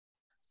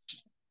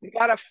You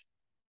gotta,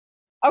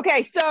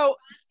 okay, so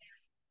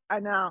I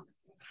know.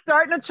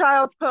 Start in a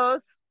child's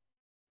pose.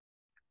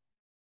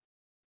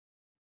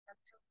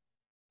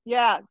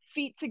 Yeah,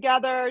 feet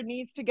together,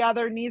 knees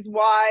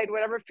wide,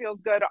 whatever feels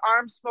good.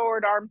 Arms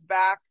forward, arms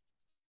back.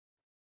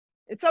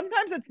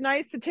 Sometimes it's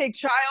nice to take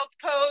child's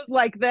pose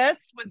like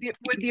this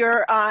with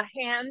your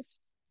hands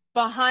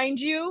behind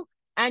you,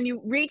 and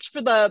you reach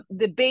for the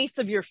base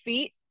of your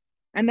feet,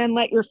 and then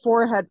let your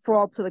forehead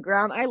fall to the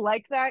ground. I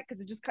like that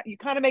because it just you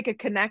kind of make a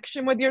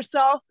connection with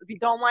yourself. If you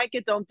don't like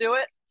it, don't do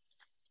it.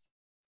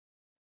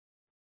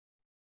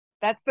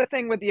 That's the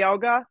thing with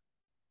yoga.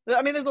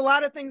 I mean, there's a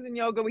lot of things in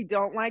yoga we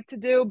don't like to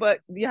do,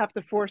 but you have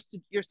to force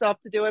yourself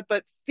to do it.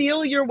 But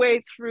feel your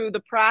way through the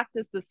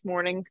practice this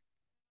morning.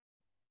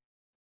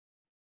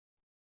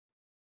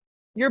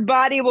 Your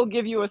body will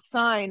give you a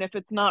sign if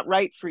it's not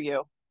right for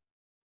you.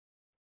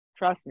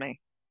 Trust me.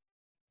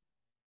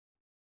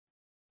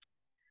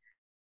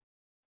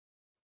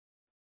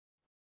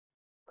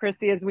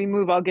 Chrissy, as we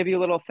move, I'll give you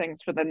little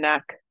things for the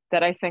neck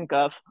that I think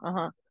of.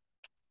 Uh-huh.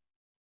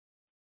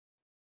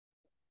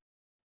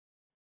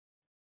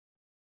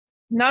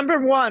 Number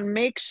one,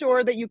 make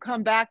sure that you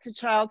come back to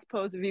child's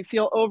pose if you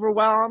feel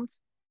overwhelmed,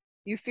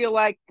 you feel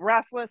like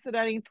breathless at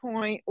any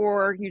point,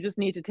 or you just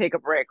need to take a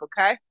break,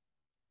 okay?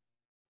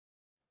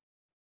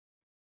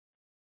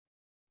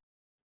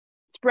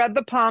 Spread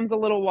the palms a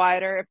little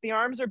wider. If the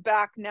arms are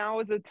back, now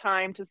is the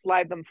time to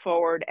slide them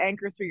forward.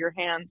 Anchor through your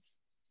hands.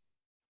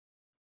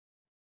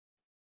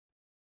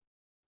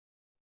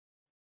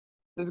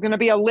 There's going to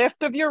be a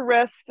lift of your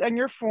wrists and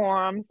your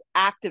forearms.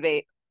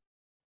 Activate.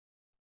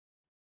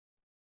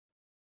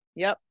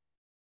 Yep.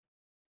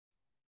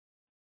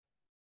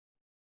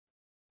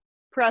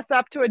 Press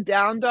up to a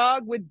down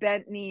dog with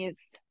bent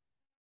knees.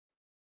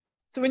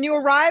 So when you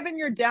arrive in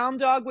your down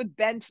dog with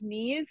bent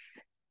knees,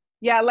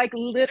 yeah, like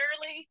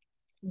literally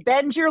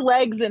bend your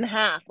legs in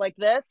half like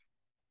this.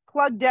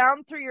 Plug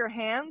down through your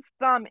hands,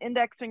 thumb,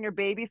 index finger,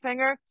 baby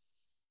finger,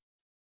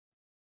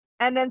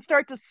 and then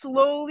start to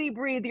slowly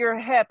breathe your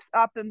hips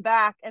up and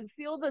back and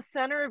feel the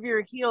center of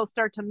your heels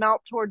start to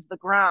melt towards the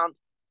ground.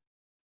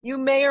 You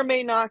may or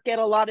may not get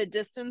a lot of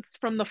distance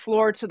from the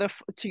floor to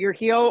your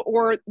heel,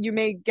 or you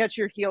may get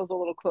your heels a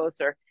little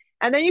closer.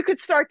 And then you could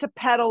start to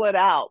pedal it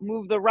out.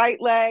 Move the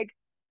right leg,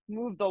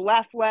 move the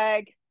left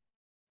leg.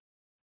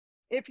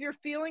 If you're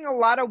feeling a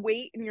lot of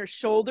weight in your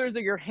shoulders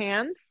or your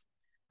hands,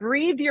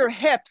 breathe your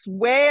hips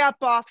way up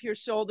off your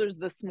shoulders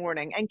this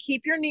morning and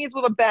keep your knees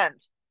with a bend.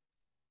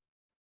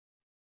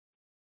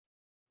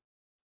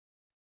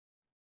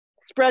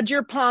 Spread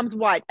your palms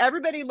wide.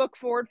 Everybody look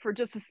forward for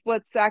just a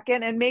split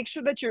second and make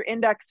sure that your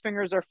index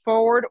fingers are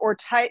forward or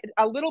tight.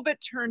 A little bit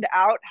turned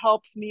out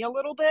helps me a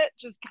little bit.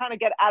 Just kind of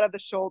get out of the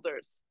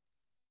shoulders.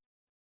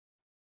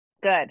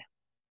 Good.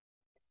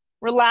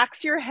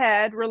 Relax your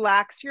head,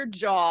 relax your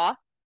jaw.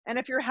 And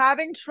if you're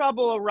having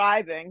trouble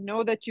arriving,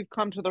 know that you've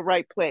come to the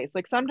right place.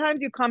 Like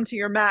sometimes you come to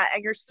your mat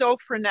and you're so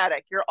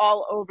frenetic, you're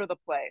all over the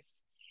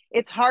place.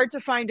 It's hard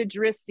to find a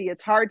drishti,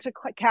 it's hard to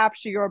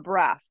capture your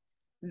breath.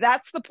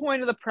 That's the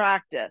point of the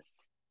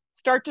practice.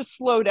 Start to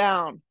slow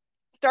down.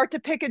 Start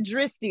to pick a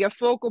drishti, a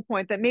focal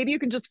point that maybe you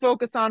can just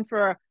focus on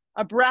for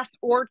a breath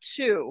or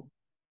two.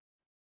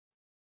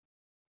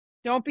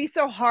 Don't be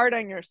so hard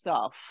on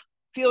yourself.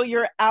 Feel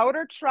your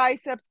outer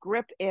triceps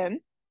grip in.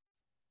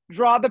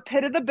 Draw the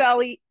pit of the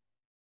belly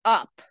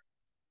up.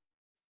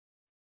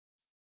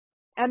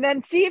 And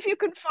then see if you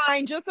can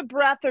find just a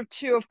breath or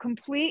two of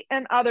complete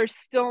and utter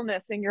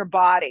stillness in your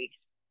body.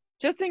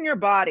 Just in your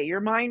body.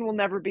 Your mind will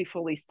never be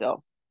fully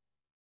still.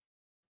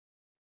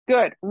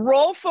 Good.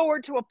 Roll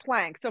forward to a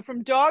plank. So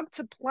from dog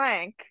to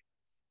plank,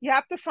 you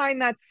have to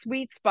find that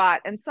sweet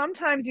spot. And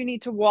sometimes you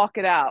need to walk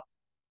it out.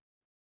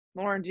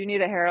 Lauren, do you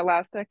need a hair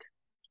elastic?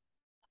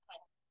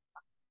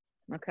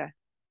 Okay.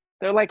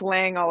 They're like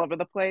laying all over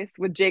the place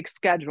with Jake's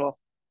schedule,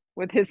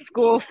 with his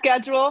school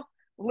schedule,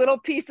 little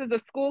pieces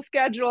of school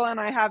schedule, and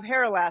I have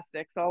hair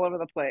elastics all over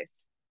the place.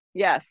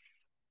 Yes.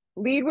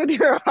 Lead with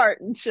your heart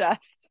and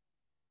chest.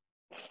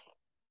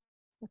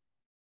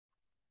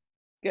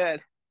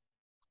 Good.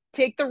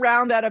 Take the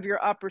round out of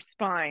your upper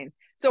spine.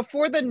 So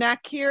for the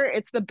neck here,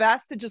 it's the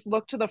best to just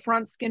look to the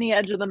front skinny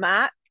edge of the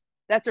mat.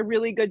 That's a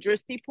really good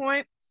drishti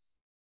point.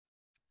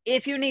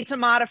 If you need to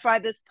modify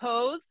this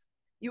pose,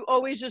 you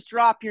always just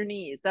drop your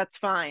knees. That's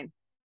fine.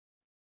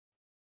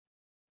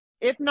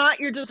 If not,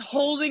 you're just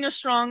holding a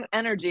strong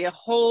energy,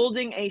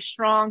 holding a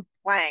strong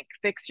plank.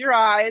 Fix your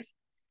eyes,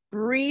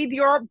 breathe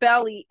your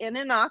belly in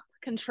and up,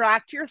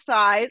 contract your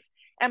thighs,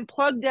 and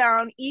plug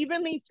down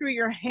evenly through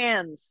your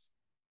hands.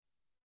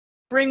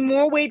 Bring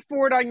more weight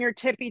forward on your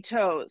tippy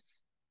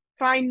toes.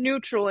 Find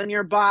neutral in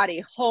your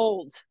body.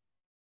 Hold.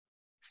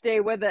 Stay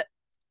with it.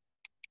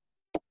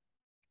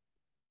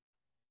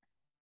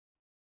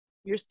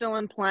 You're still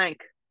in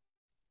plank.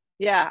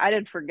 Yeah, I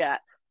didn't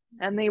forget.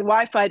 And the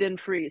Wi-Fi didn't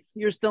freeze.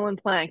 You're still in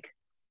plank.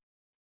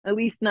 At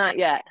least not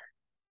yet.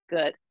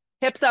 Good.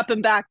 Hips up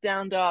and back,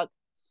 down dog.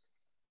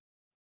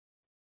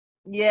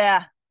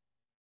 Yeah.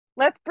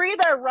 Let's breathe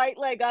our right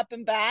leg up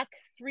and back.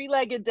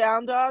 Three-legged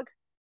down dog.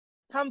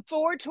 Come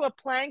forward to a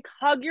plank.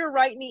 Hug your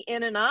right knee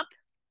in and up.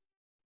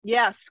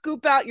 Yeah,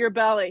 scoop out your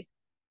belly.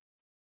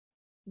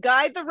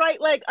 Guide the right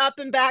leg up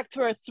and back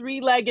to a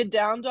three-legged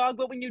down dog.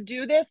 But when you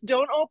do this,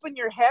 don't open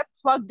your hip.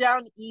 Plug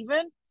down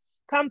even.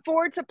 Come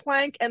forward to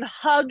plank and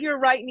hug your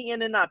right knee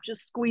in and up.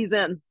 Just squeeze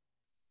in.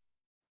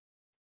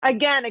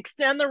 Again,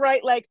 extend the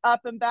right leg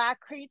up and back.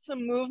 Create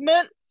some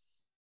movement.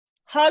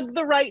 Hug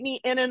the right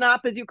knee in and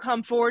up as you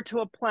come forward to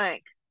a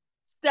plank.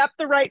 Step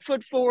the right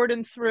foot forward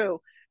and through.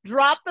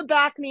 Drop the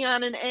back knee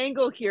on an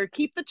angle here.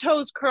 Keep the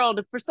toes curled.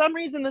 If for some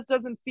reason this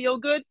doesn't feel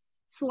good,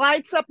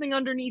 slide something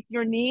underneath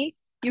your knee.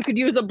 You could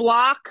use a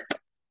block.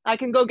 I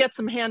can go get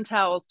some hand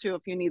towels too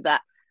if you need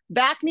that.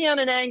 Back knee on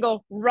an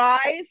angle.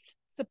 Rise,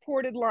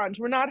 supported lunge.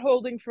 We're not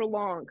holding for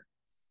long.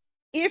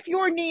 If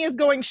your knee is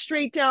going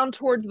straight down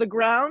towards the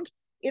ground,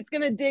 it's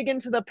going to dig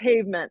into the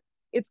pavement.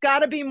 It's got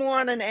to be more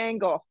on an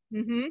angle.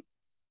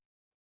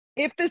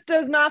 If this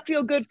does not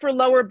feel good for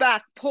lower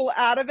back, pull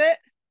out of it.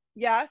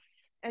 Yes,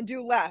 and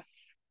do less.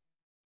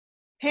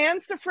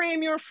 Hands to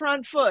frame your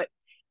front foot.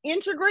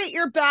 Integrate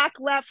your back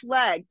left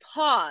leg.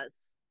 Pause.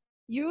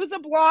 Use a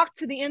block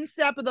to the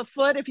instep of the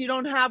foot. If you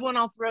don't have one,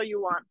 I'll throw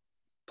you one.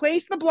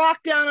 Place the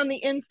block down on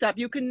the instep.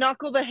 You can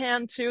knuckle the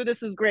hand too.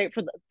 This is great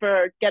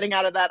for getting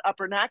out of that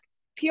upper neck.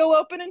 Peel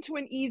open into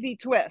an easy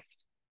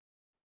twist.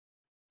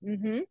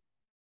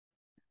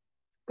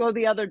 Go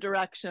the other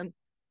direction.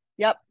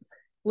 Yep.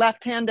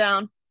 Left hand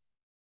down,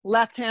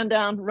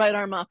 right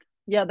arm up.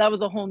 Yeah, that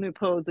was a whole new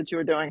pose that you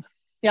were doing.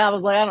 Yeah, I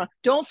was like, I don't know.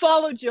 Don't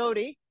follow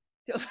Jody.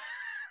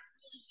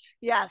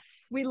 Yes,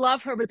 we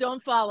love her, but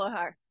don't follow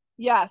her.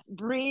 Yes,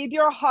 breathe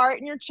your heart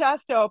and your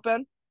chest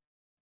open.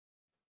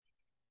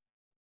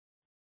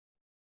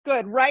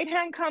 Good. Right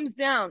hand comes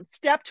down.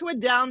 Step to a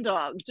down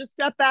dog. Just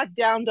step back,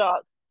 down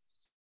dog.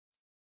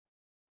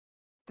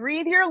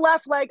 Breathe your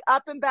left leg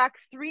up and back,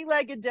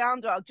 three-legged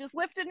down dog. Just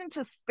lift it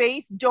into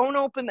space. Don't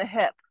open the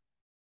hip.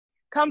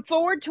 Come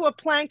forward to a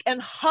plank and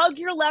hug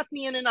your left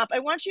knee in and up. I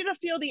want you to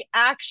feel the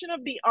action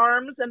of the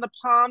arms and the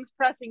palms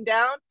pressing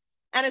down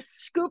and a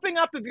scooping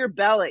up of your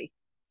belly.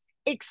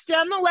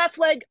 Extend the left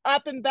leg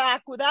up and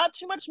back without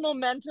too much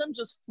momentum,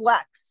 just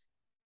flex.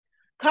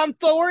 Come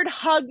forward,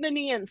 hug the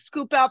knee and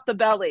scoop out the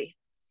belly.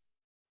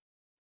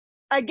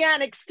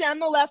 Again,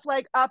 extend the left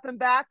leg up and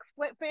back,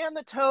 fan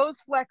the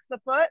toes, flex the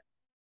foot.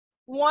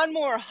 One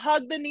more,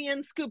 hug the knee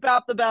and scoop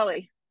out the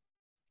belly.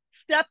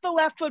 Step the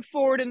left foot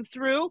forward and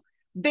through,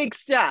 big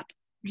step.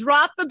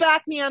 Drop the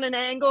back knee on an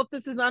angle. If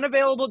this is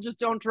unavailable, just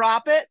don't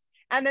drop it.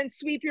 And then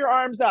sweep your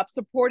arms up,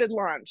 supported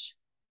lunge.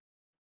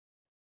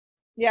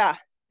 Yeah,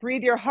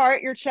 breathe your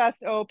heart, your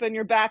chest open,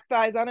 your back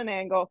thighs on an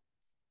angle.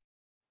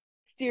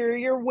 Steer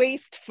your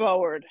waist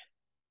forward.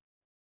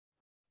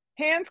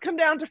 Hands come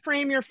down to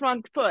frame your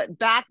front foot.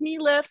 Back knee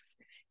lifts.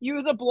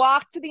 Use a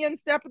block to the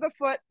instep of the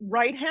foot.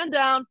 Right hand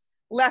down,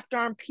 left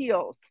arm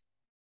peels.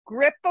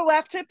 Grip the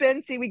left hip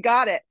in. See, we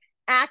got it.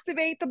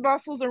 Activate the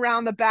muscles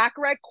around the back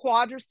right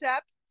quadricep,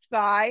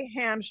 thigh,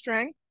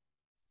 hamstring.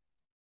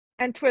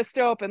 And twist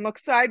open. Look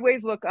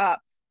sideways, look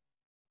up.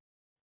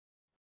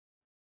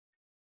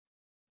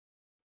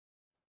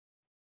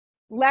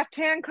 Left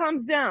hand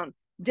comes down.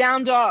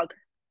 Down dog.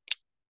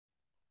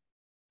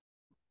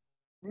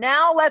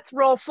 Now let's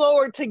roll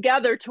forward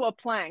together to a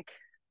plank.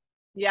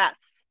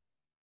 Yes.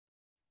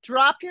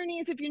 Drop your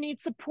knees if you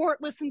need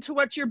support. Listen to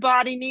what your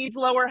body needs.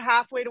 Lower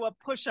halfway to a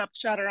push-up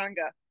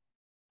chaturanga.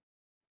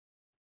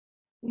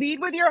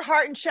 Lead with your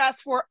heart and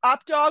chest for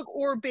up dog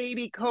or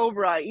baby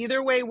cobra.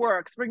 Either way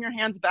works. Bring your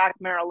hands back,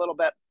 Mara, a little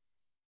bit.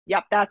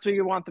 Yep, that's where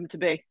you want them to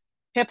be.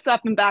 Hips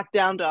up and back,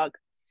 down dog.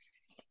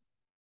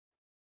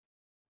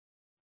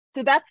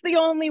 So that's the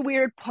only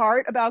weird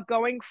part about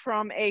going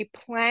from a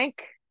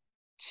plank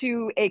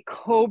to a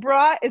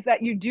cobra is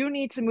that you do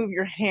need to move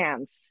your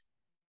hands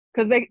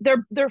because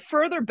they're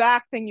further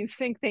back than you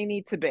think they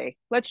need to be.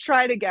 Let's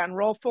try it again.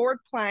 Roll forward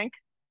plank.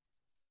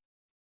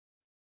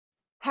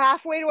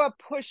 Halfway to a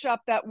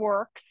push-up that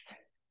works.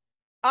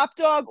 Up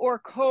dog or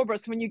cobra.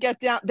 So when you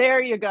get down,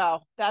 there you go.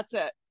 That's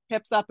it.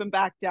 Hips up and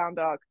back, down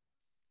dog.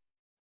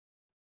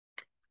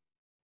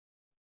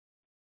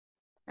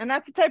 And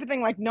that's the type of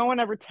thing like no one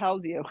ever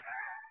tells you.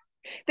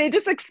 They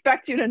just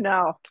expect you to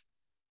know.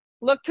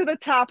 Look to the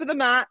top of the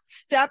mat.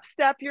 Step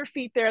your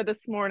feet there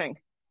this morning.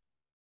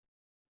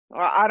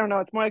 Or I don't know,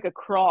 it's more like a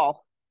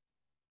crawl.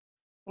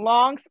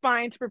 Long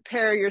spine to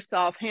prepare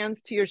yourself.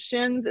 Hands to your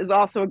shins is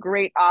also a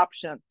great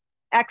option.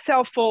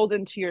 Exhale, fold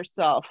into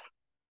yourself.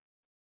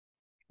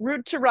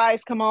 Root to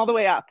rise, come all the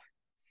way up.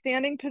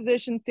 Standing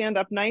position, stand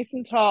up nice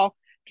and tall.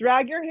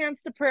 Drag your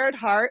hands to prayer at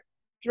heart.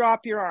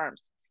 Drop your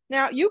arms.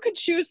 Now, you could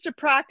choose to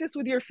practice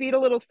with your feet a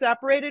little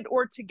separated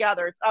or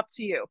together. It's up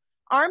to you.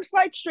 Arms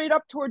slide straight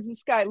up towards the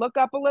sky. Look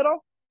up a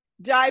little.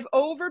 Dive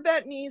over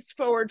bent knees,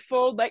 forward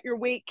fold. Let your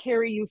weight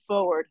carry you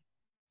forward.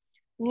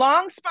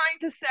 Long spine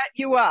to set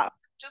you up.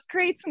 Just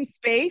create some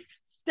space.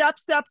 Step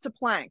to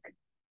plank.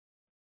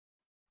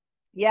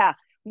 Yeah.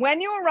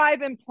 When you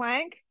arrive in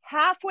plank,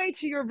 halfway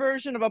to your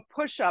version of a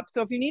push-up.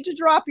 So if you need to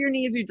drop your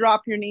knees, you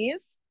drop your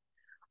knees.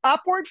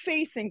 Upward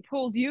facing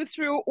pulls you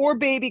through, or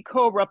baby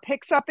cobra.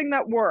 Pick something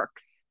that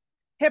works.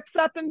 Hips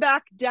up and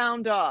back,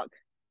 down dog.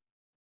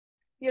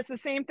 It's the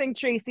same thing,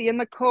 Tracy. In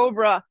the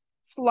cobra,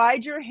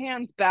 slide your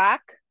hands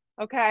back.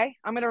 Okay,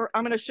 I'm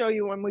gonna show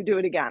you when we do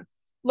it again.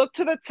 Look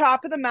to the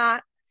top of the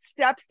mat.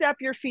 Step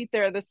your feet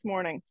there this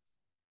morning.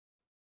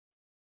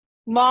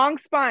 Long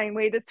spine,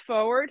 weight is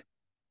forward.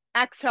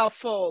 Exhale,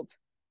 fold.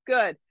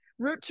 Good.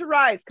 Root to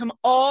rise, come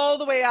all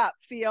the way up.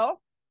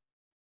 Feel.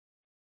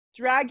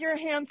 Drag your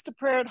hands to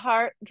prayer at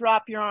heart,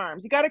 drop your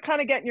arms. You got to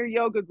kind of get in your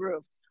yoga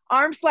groove.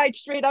 Arms slide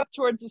straight up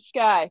towards the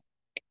sky.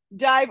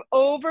 Dive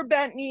over,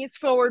 bent knees,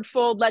 forward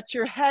fold. Let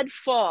your head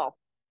fall.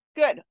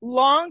 Good.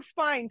 Long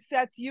spine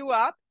sets you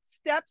up.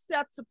 Step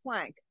to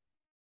plank.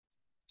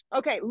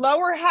 Okay,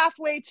 lower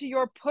halfway to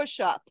your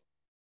push-up.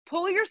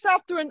 Pull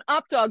yourself through an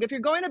up dog. If you're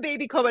going to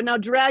baby cobra, now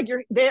drag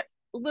your there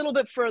a little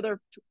bit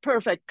further.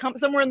 Perfect. Come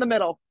somewhere in the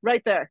middle,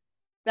 right there.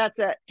 That's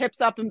it.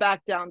 Hips up and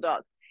back, down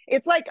dog.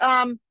 It's like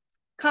kind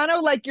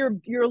of like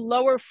your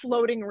lower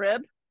floating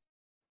rib,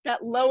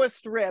 that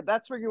lowest rib.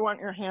 That's where you want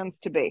your hands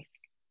to be.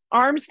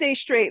 Arms stay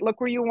straight.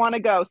 Look where you want to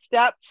go.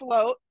 Step,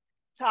 float,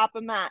 top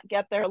of mat.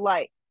 Get there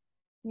light.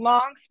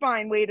 Long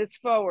spine, weight is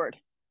forward.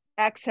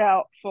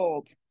 Exhale,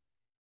 fold.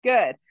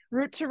 Good.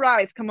 Root to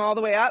rise. Come all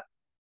the way up.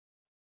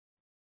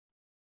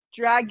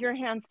 Drag your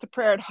hands to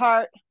prayer at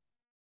heart.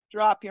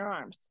 Drop your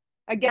arms.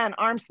 Again,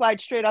 arms slide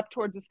straight up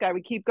towards the sky.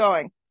 We keep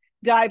going.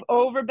 Dive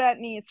over, bent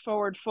knees,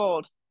 forward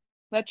fold.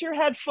 Let your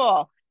head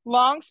fall.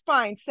 Long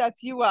spine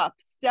sets you up.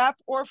 Step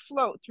or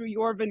float through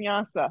your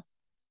vinyasa.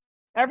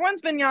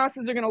 Everyone's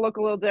vinyasas are going to look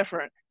a little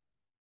different.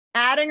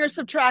 Adding or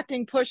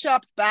subtracting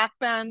push-ups, back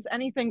bends,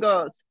 anything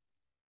goes.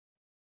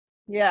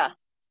 Yeah.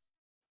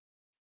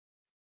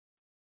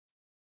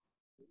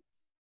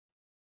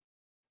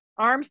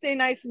 Arms stay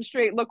nice and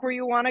straight. Look where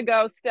you want to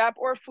go. Step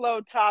or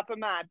float, top of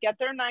mat. Get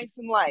there nice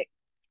and light.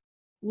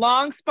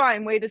 Long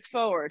spine, weight is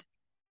forward.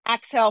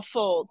 Exhale,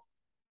 fold.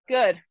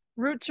 Good.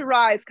 Root to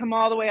rise, come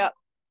all the way up.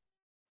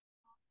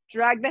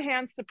 Drag the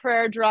hands to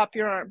prayer, drop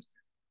your arms.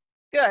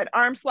 Good.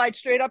 Arms slide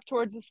straight up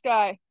towards the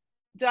sky.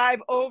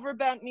 Dive over,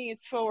 bent knees,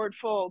 forward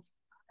fold.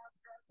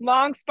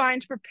 Long spine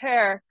to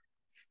prepare.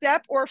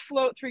 Step or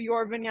float through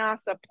your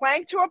vinyasa.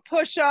 Plank to a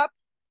push-up,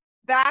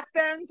 back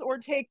bends or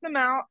take them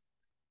out.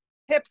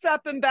 Hips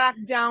up and back,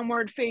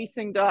 downward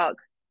facing dog.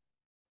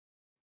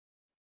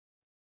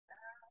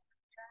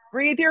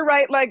 Breathe your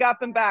right leg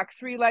up and back,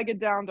 three-legged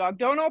down dog.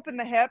 Don't open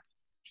the hip.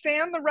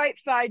 Fan the right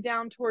thigh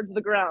down towards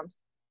the ground.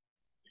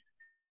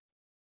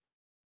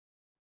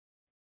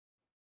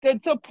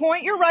 Good, so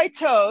point your right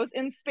toes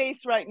in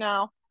space right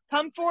now.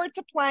 Come forward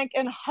to plank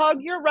and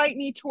hug your right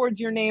knee towards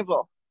your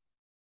navel.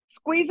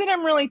 Squeeze it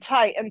in really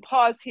tight and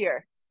pause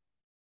here.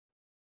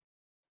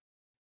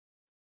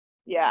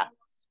 Yeah.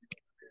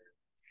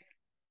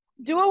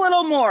 Do a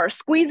little more.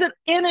 Squeeze it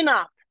in and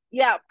up.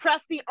 Yeah,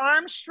 press the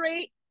arm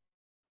straight.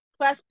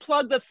 Press,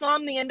 plug the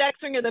thumb, the index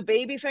finger, the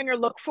baby finger.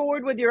 Look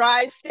forward with your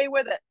eyes. Stay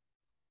with it.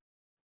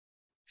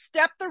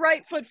 Step the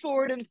right foot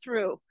forward and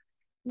through.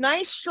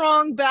 Nice,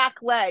 strong back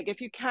leg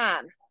if you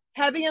can.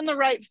 Heavy in the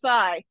right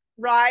thigh.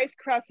 Rise,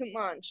 crescent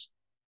lunge.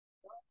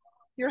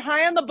 You're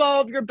high on the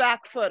ball of your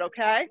back foot,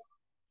 okay?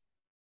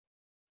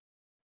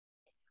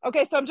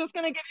 Okay, so I'm just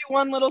going to give you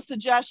one little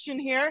suggestion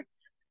here.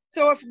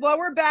 So if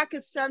lower back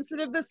is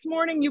sensitive this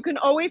morning, you can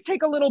always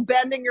take a little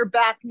bend in your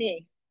back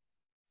knee.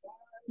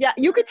 Yeah,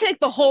 you could take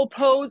the whole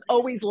pose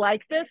always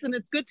like this, and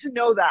it's good to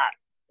know that.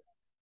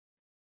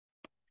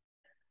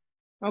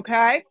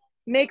 Okay?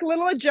 Make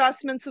little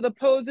adjustments so the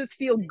poses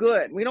feel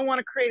good. We don't want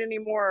to create any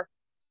more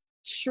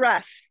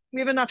stress.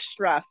 We have enough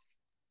stress.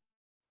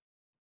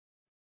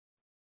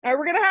 All right,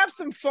 we're going to have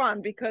some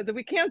fun because if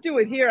we can't do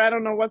it here, I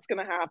don't know what's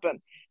going to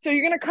happen. So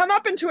you're going to come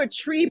up into a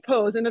tree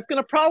pose, and it's going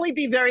to probably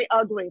be very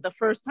ugly the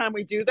first time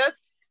we do this.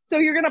 So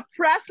you're going to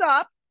press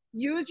up,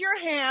 use your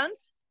hands,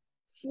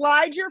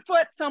 slide your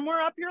foot somewhere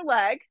up your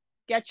leg,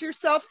 get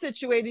yourself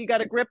situated. You got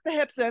to grip the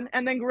hips in,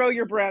 and then grow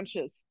your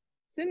branches.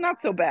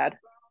 Not so bad.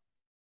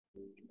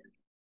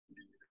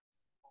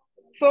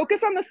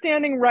 Focus on the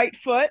standing right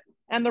foot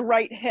and the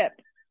right hip.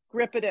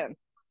 Grip it in.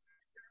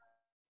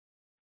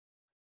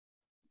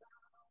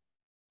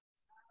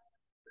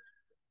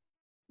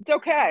 It's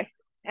okay.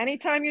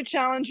 Anytime you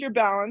challenge your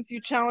balance,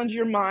 you challenge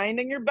your mind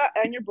and your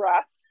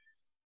breath.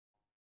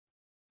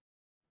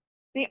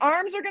 The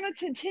arms are going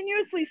to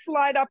continuously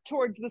slide up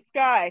towards the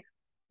sky.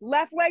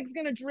 Left leg's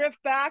going to drift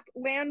back,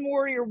 land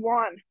warrior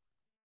one.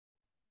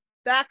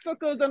 Back foot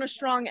goes on a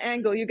strong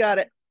angle. You got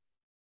it.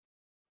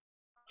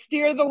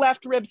 Steer the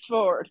left ribs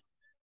forward.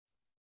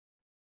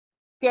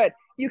 Good.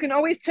 You can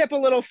always tip a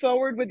little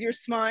forward with your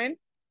spine,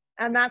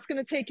 and that's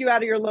going to take you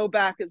out of your low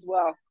back as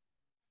well.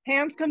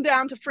 Hands come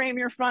down to frame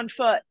your front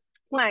foot.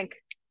 Plank.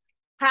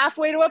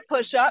 Halfway to a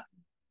push-up.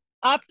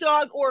 Up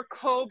dog or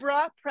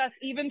cobra. Press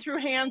even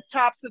through hands,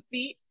 tops of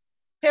feet.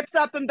 Hips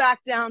up and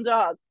back, down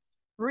dog.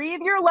 Breathe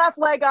your left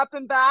leg up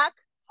and back.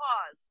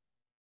 Pause.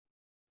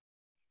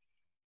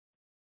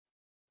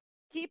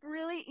 Keep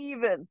really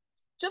even.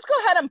 Just go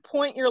ahead and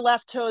point your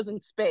left toes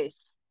in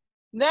space.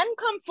 Then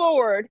come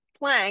forward,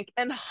 plank,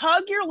 and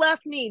hug your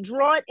left knee.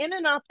 Draw it in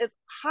enough as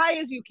high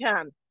as you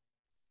can.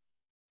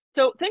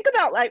 So think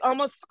about like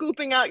almost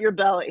scooping out your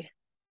belly.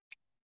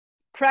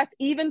 Press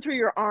even through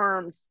your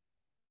arms.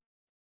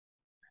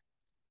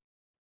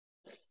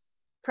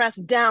 Press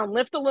down,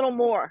 lift a little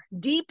more.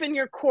 Deepen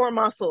your core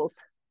muscles.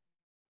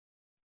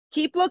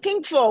 Keep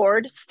looking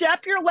forward.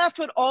 Step your left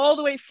foot all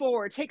the way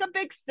forward. Take a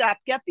big step.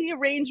 Get the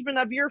arrangement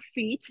of your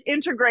feet.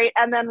 Integrate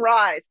and then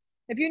rise.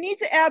 If you need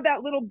to add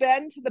that little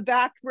bend to the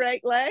back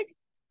right leg,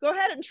 go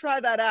ahead and try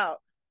that out.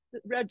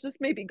 Reg, this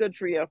may be good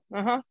for you.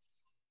 Because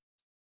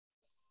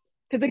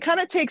it kind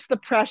of takes the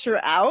pressure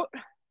out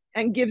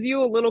and gives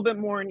you a little bit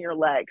more in your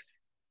legs.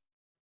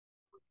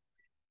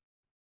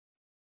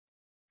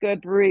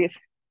 Good, breathe.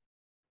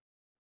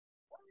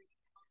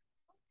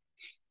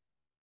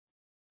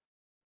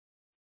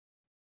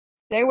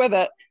 Stay with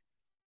it.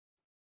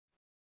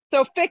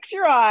 So fix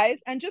your eyes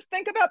and just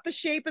think about the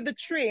shape of the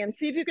tree and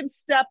see if you can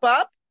step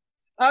up.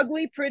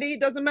 Ugly, pretty,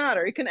 doesn't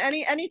matter. You can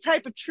any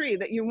type of tree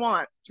that you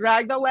want.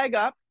 Drag the leg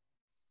up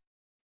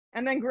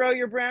and then grow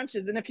your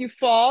branches. And if you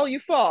fall, you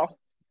fall.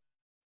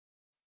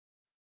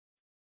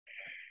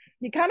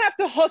 You kind of have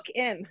to hook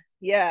in.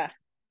 Yeah.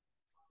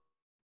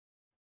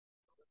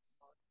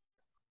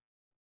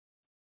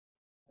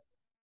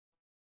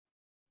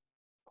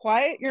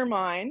 Quiet your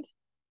mind.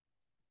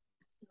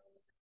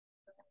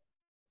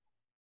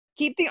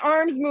 Keep the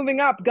arms moving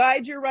up.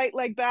 Guide your right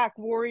leg back,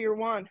 warrior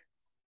one.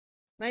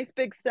 Nice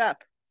big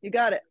step. You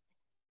got it.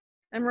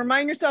 And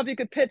remind yourself you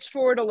could pitch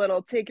forward a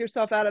little. Take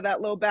yourself out of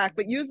that low back,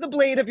 but use the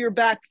blade of your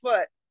back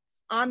foot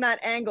on that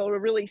angle to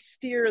really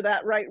steer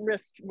that right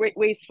wrist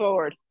waist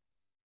forward.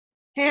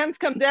 Hands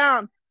come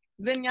down.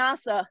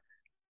 Vinyasa.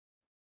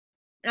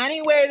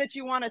 Any way that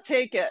you want to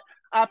take it.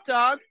 Up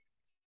dog.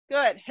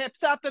 Good.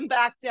 Hips up and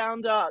back,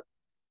 down dog.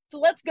 So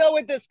let's go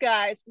with this,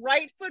 guys.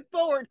 Right foot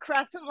forward,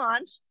 crescent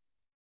lunge.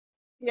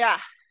 Yeah.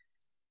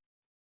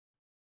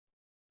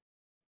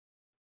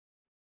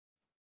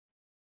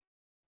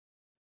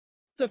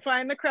 So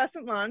find the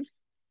crescent lunge.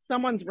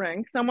 Someone's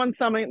ring. Someone's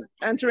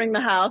entering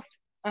the house.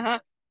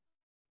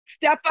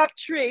 Step up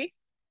tree.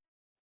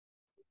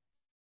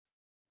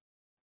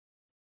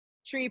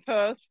 Tree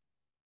pose.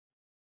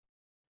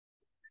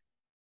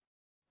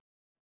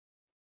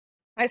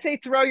 I say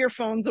throw your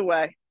phones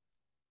away.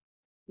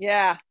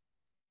 Yeah.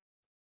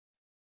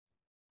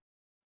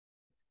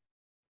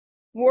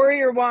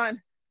 Warrior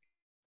one.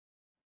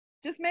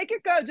 Just make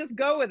it go. Just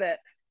go with it.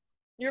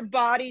 Your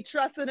body,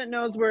 trust that it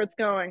knows where it's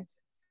going.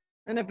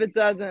 And if it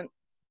doesn't,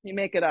 you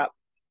make it up.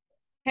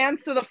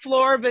 Hands to the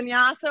floor,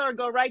 vinyasa, or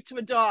go right to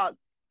a dog.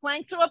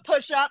 Plank to a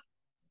push-up,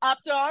 up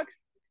dog.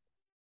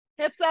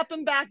 Hips up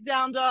and back,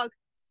 down dog.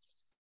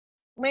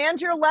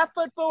 Land your left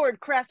foot forward,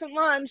 crescent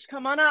lunge.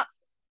 Come on up.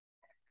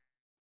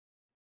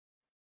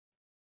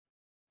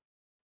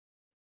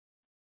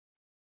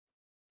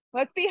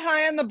 Let's be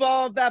high on the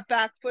ball of that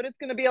back foot. It's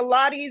going to be a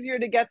lot easier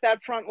to get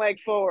that front leg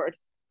forward.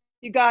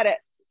 You got it.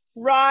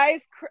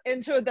 Rise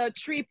into the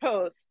tree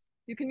pose.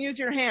 You can use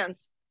your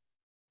hands.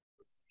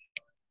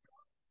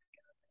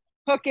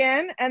 Hook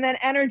in and then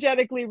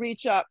energetically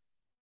reach up.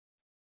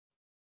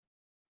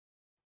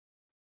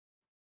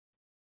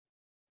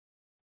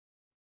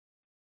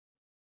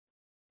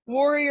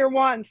 Warrior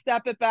one,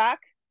 step it back.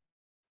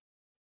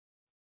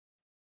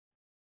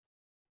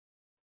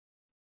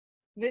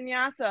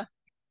 Vinyasa.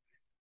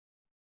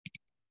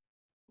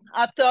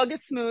 Up dog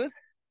is smooth.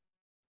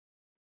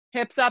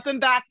 Hips up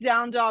and back,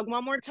 down dog.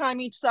 One more time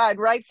each side.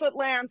 Right foot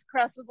lands,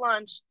 crescent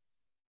lunge.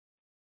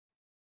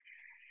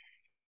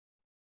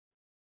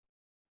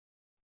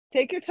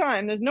 Take your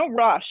time. There's no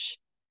rush.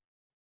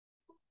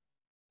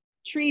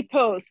 Tree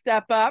pose,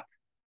 step up.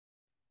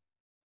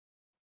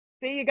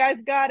 See, you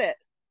guys got it.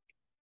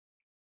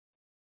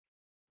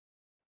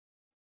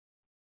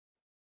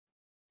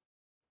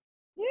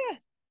 Yeah.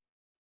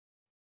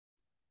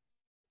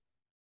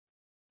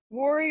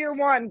 Warrior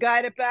one,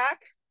 guide it back.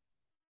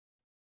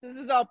 This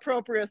is all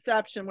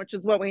proprioception, which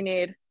is what we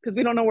need because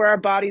we don't know where our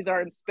bodies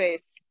are in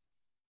space.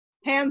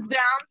 Hands down,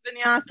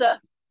 vinyasa.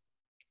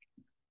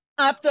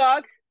 Up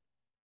dog.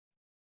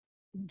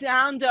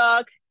 Down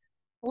dog.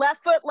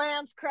 Left foot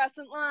lands,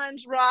 crescent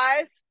lunge,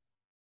 rise.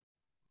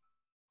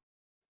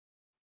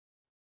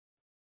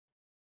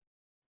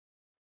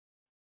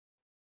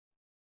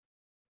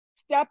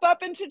 Step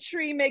up into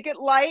tree, make it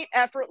light,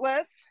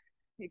 effortless.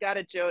 You got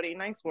it, Jody.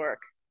 Nice work.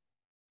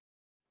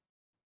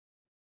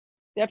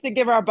 You have to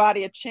give our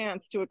body a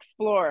chance to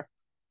explore.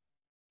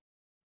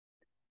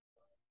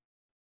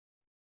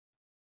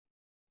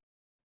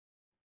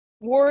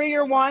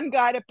 Warrior one,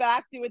 guide it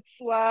back, do it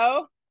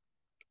slow.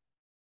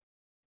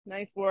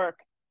 Nice work.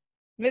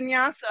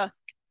 Vinyasa.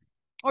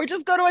 Or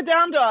just go to a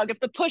down dog. If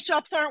the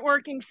push-ups aren't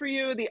working for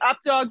you, the up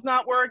dog's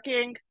not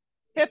working,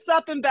 hips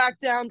up and back,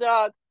 down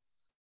dog.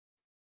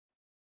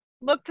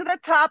 Look to the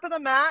top of the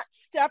mat,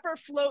 step or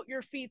float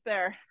your feet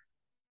there.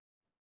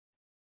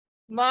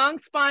 Long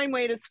spine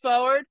weight is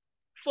forward,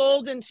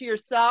 fold into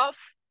yourself.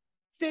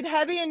 Sit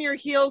heavy in your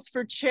heels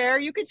for chair.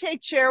 You could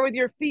take chair with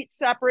your feet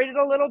separated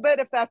a little bit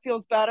if that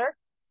feels better.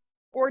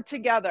 or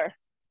together.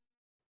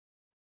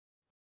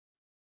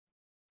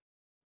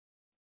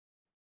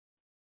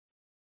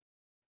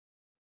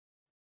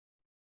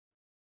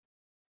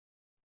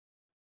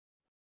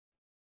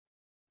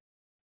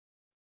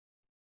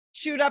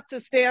 Shoot up to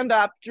stand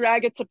up,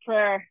 drag it to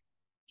prayer,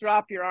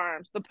 drop your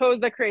arms. The pose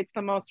that creates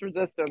the most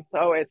resistance,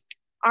 always.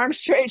 Arms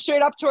straight,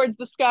 straight up towards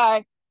the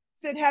sky.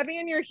 Sit heavy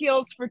in your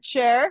heels for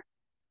chair.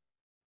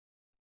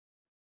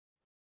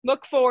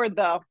 Look forward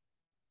though.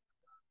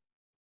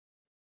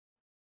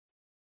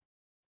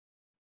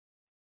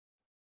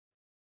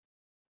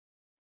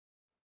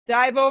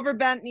 Dive over,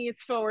 bent knees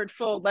forward,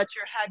 fold, let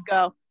your head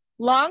go.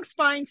 Long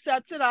spine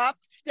sets it up,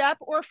 step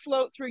or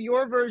float through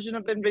your version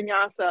of the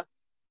vinyasa.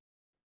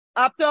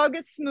 Up dog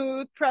is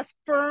smooth, press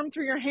firm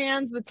through your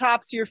hands, the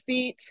tops of your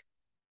feet.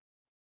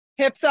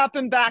 Hips up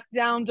and back,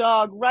 down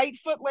dog. Right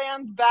foot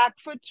lands, back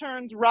foot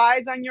turns,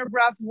 rise on your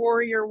breath,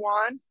 warrior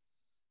one.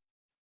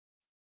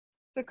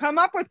 So come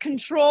up with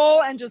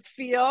control and just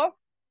feel,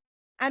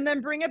 and then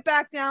bring it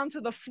back down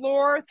to the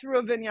floor through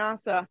a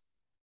vinyasa.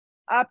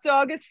 Up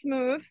dog is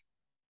smooth,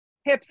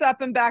 hips up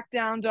and back,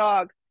 down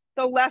dog.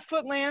 The left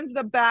foot lands,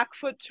 the back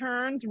foot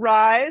turns,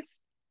 rise.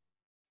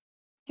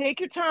 Take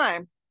your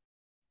time.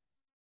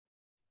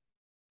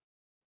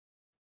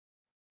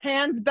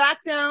 Hands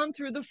back down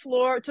through the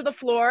floor to the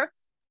floor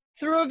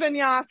through a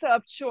vinyasa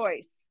of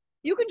choice.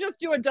 You can just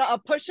do a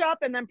push-up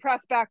and then press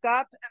back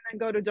up and then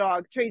go to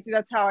dog. Tracy,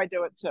 that's how I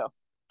do it too.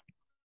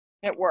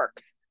 It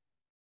works.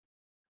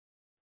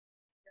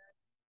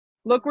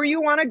 Look where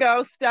you want to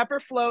go, step or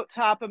float,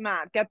 top of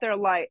mat. Get there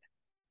light.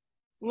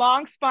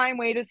 Long spine,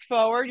 weight is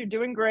forward. You're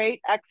doing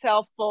great.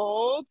 Exhale,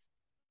 fold.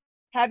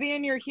 Heavy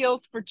in your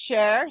heels for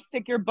chair.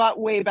 Stick your butt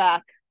way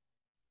back.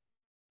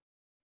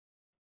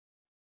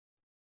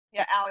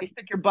 Yeah, Allie,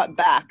 stick your butt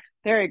back.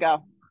 There you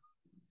go.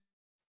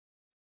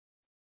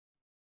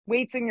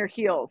 Weights in your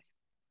heels.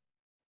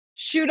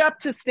 Shoot up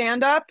to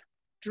stand up.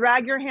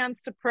 Drag your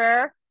hands to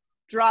prayer.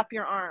 Drop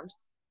your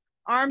arms.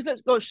 Arms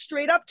that go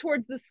straight up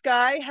towards the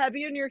sky.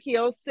 Heavy in your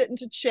heels. Sit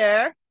into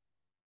chair.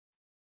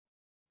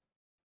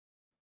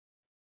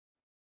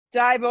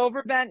 Dive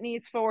over, bent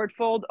knees, forward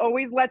fold.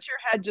 Always let your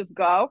head just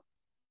go.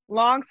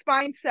 Long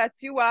spine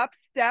sets you up.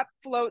 Step,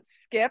 float,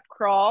 skip,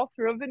 crawl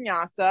through a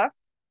vinyasa.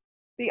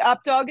 The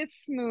up dog is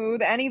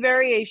smooth. Any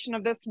variation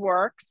of this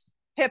works.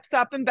 Hips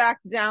up and back,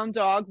 down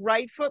dog.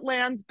 Right foot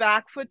lands,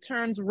 back foot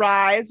turns,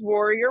 rise,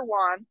 warrior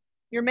one.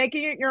 You're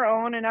making it your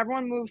own, and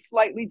everyone moves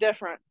slightly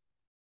different.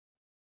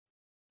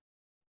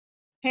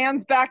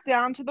 Hands back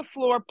down to the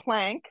floor,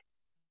 plank.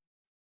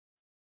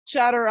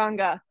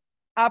 Chaturanga.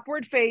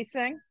 Upward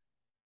facing.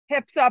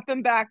 Hips up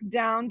and back,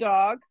 down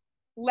dog.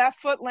 Left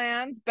foot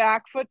lands,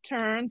 back foot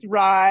turns,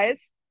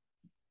 rise.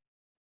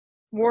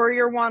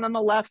 Warrior one on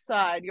the left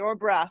side, your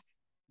breath.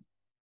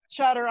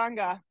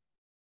 Chaturanga.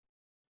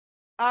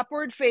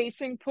 Upward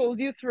facing pulls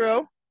you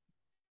through.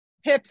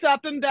 Hips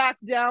up and back,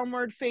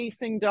 downward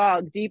facing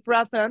dog. Deep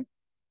breath in.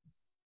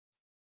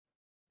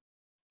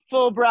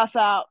 Full breath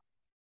out.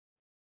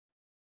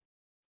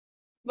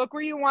 Look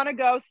where you want to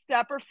go.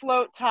 Step or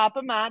float, top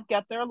of mat.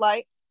 Get there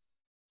light.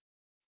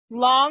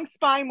 Long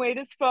spine, weight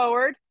is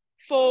forward.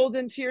 Fold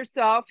into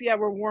yourself. Yeah,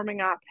 we're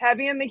warming up.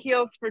 Heavy in the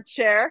heels for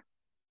chair.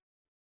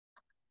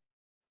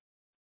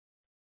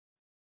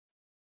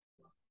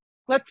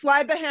 Let's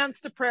slide the hands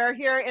to prayer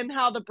here.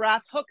 Inhale the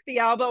breath. Hook the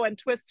elbow and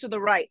twist to the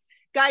right.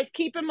 Guys,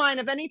 keep in mind,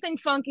 if anything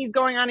funky is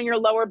going on in your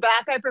lower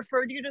back, I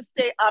prefer you to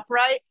stay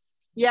upright.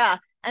 Yeah,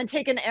 and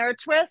take an air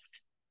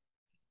twist.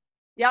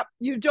 Yep,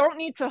 you don't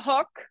need to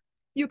hook.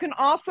 You can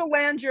also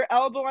land your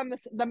elbow on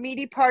the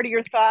meaty part of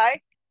your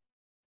thigh.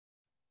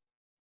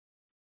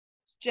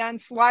 Jen,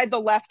 slide the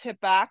left hip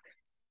back.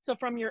 So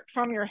from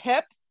your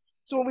hip.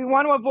 So what we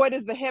want to avoid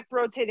is the hip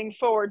rotating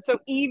forward. So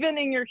even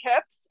in your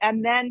hips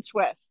and then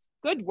twist.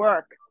 Good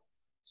work.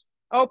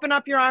 Open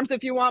up your arms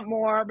if you want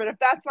more, but if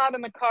that's not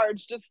in the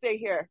cards, just stay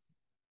here.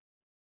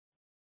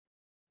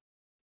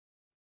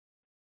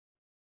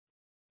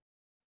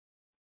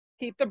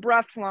 Keep the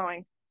breath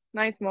flowing.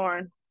 Nice,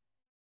 Lauren.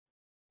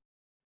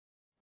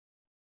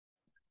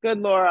 Good,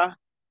 Laura.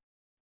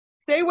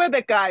 Stay with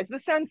it, guys. The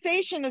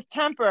sensation is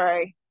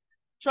temporary.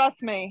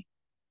 Trust me.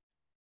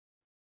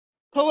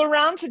 Pull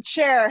around to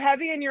chair,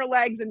 heavy in your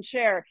legs and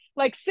chair.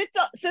 Like sit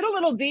a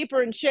little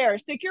deeper in chair.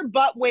 Stick your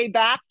butt way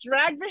back.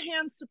 Drag the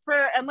hands to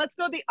prayer, and let's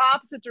go the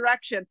opposite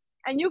direction.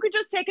 And you could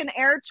just take an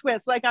air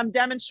twist like I'm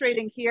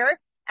demonstrating here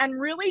and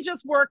really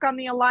just work on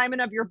the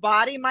alignment of your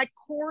body. My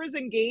core is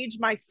engaged.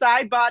 My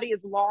side body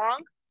is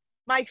long.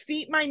 My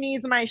feet, my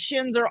knees, and my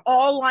shins are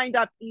all lined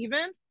up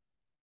even.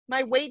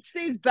 My weight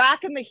stays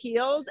back in the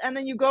heels, and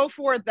then you go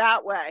for it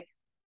that way.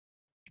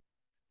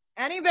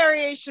 Any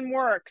variation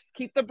works.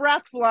 Keep the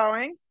breath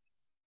flowing.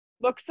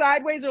 Look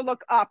sideways or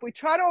look up. We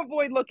try to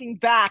avoid looking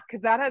back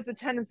because that has the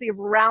tendency of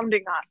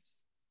rounding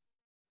us.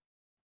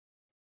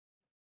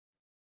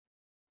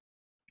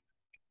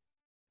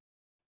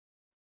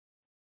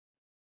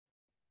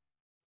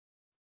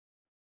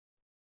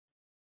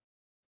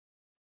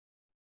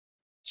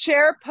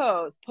 Chair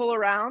pose, pull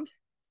around.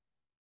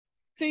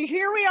 So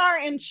here we are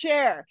in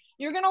chair.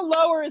 You're going to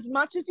lower as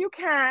much as you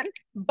can.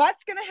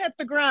 Butt's going to hit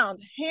the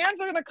ground.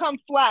 Hands are going to come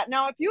flat.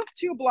 Now, if you have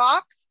 2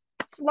 blocks,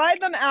 slide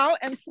them out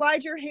and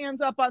slide your hands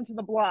up onto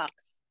the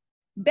blocks.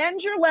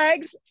 Bend your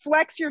legs,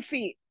 flex your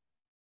feet.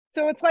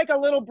 So it's like a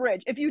little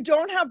bridge. If you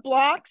don't have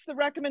blocks, the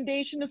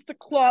recommendation is to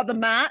claw the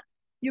mat.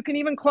 You can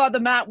even claw the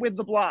mat with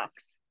the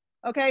blocks.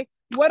 Okay?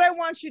 What I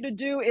want you to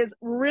do is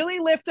really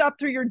lift up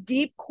through your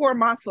deep core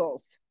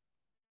muscles.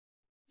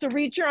 So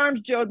reach your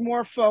arms, Jode,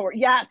 more forward.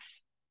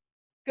 Yes.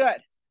 Good.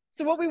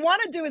 So what we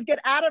want to do is get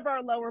out of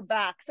our lower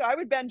back. So I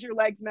would bend your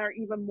legs there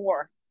even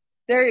more.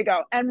 There you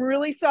go. And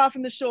really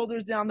soften the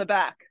shoulders down the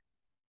back.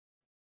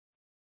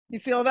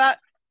 You feel that?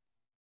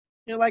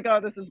 You're like,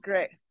 oh, this is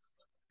great.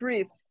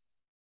 Breathe.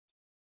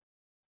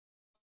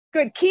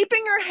 Good.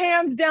 Keeping your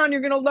hands down,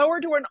 you're going to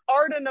lower to an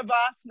Ardha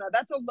Navasana.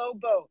 That's a low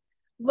boat.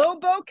 Low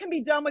boat can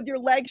be done with your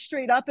legs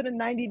straight up at a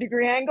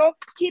 90-degree angle.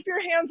 Keep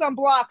your hands on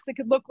blocks that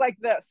could look like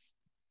this.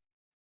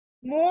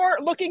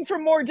 Looking for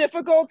more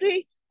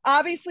difficulty,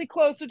 obviously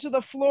closer to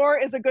the floor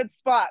is a good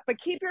spot, but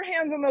keep your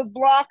hands on those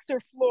blocks or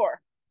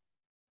floor.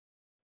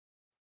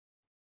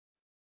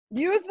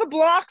 Use the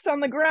blocks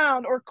on the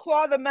ground or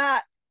claw the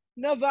mat.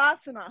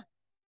 Navasana.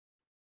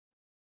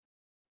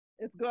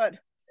 It's good.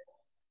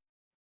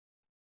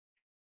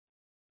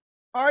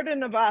 Ardha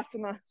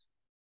Navasana.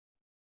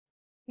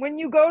 When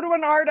you go to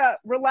an Ardha,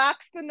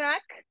 relax the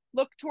neck,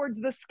 look towards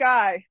the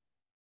sky.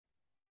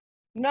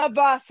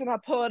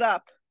 Navasana, pull it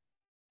up.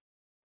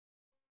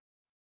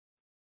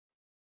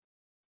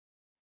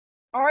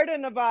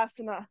 Ardha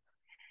Navasana.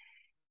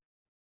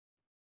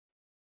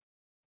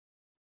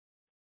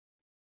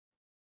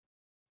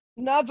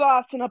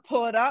 Navasana,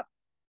 pull it up.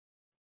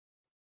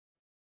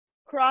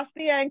 Cross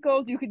the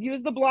ankles. You could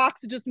use the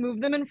blocks to just move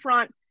them in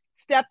front.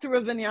 Step through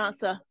a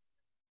vinyasa.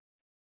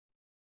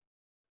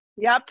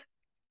 Yep.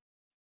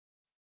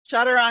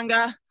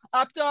 Chaturanga.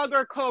 Up dog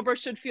or cobra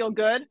should feel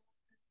good.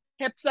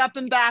 Hips up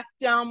and back,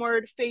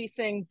 downward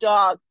facing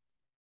dog.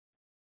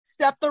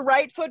 Step the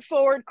right foot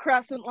forward,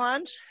 crescent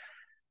lunge.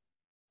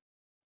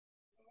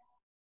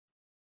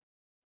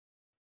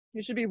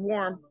 You should be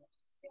warm.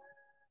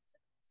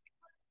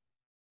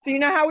 So you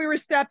know how we were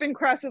stepping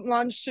crescent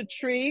lunge to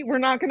tree? We're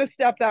not going to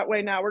step that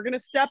way now. We're going to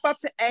step up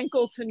to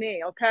ankle to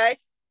knee, okay?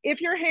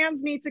 If your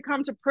hands need to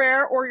come to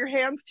prayer or your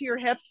hands to your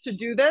hips to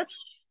do this,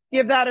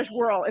 give that a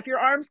whirl. If your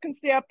arms can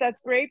stay up,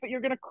 that's great, but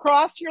you're going to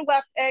cross your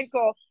left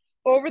ankle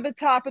over the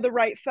top of the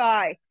right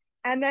thigh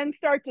and then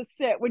start to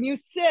sit. When you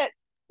sit,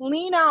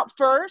 lean out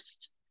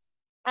first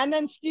and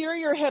then steer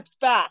your hips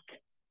back.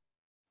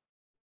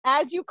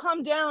 As you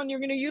come down, you're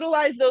going to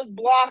utilize those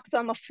blocks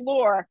on the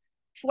floor.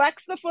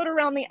 Flex the foot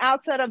around the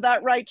outside of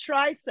that right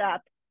tricep.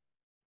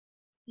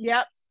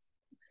 Yep.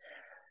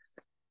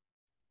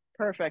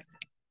 Perfect.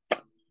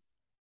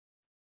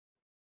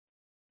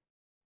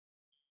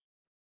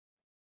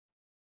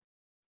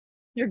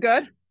 You're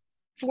good.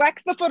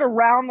 Flex the foot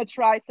around the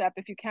tricep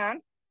if you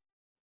can.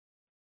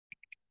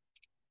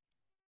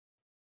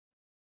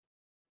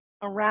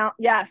 Around,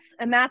 yes.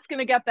 And that's going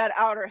to get that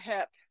outer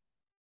hip.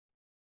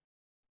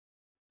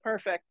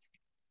 Perfect.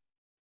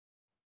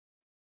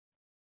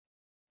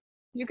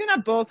 You can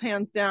have both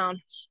hands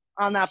down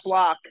on that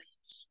block.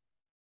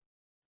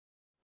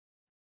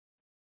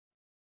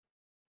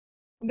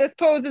 This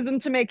pose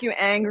isn't to make you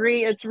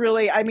angry. It's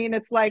really, I mean,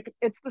 it's like,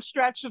 it's the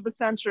stretch of the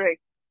century.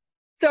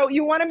 So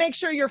you want to make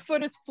sure your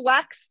foot is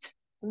flexed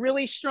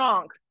really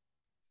strong.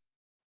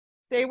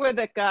 Stay with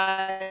it,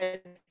 guys.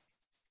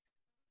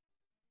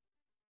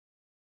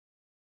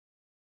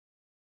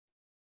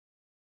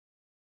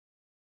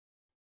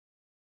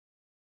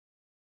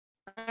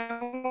 I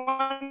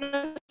want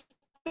to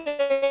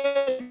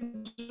say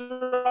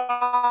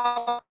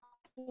drop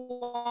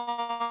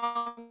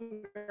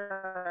longer.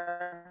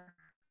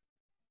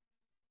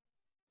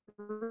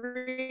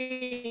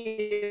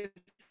 Breathe.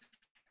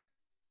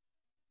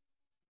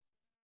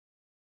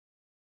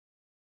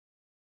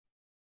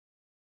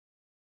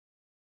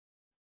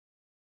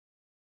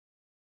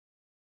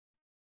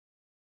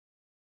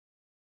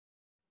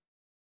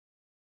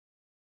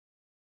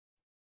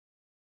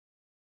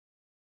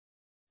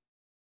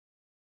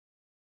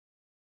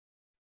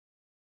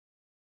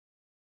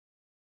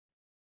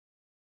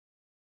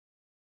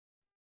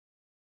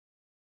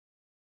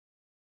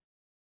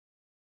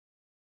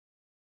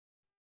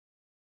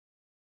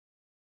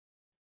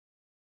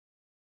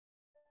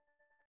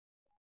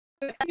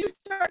 As you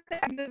start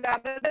to exit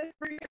out of this,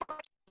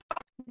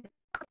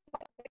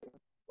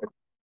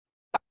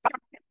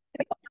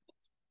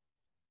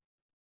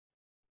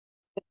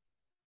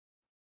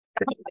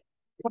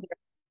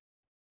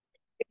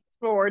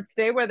 forward,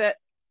 stay with it.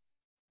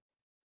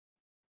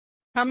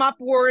 Come up,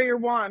 warrior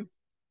one.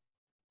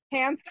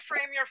 Hands to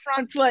frame your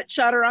front foot,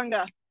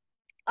 chaturanga.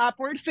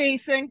 Upward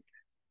facing,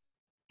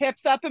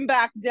 hips up and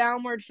back,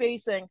 downward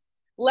facing.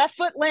 Left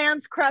foot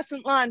lands,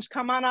 crescent lunge,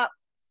 come on up.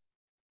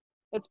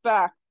 It's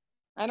back.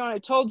 I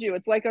told you,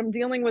 it's like I'm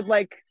dealing with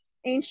like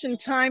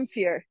ancient times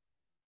here.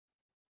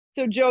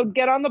 So Joe,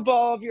 get on the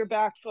ball of your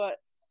back foot.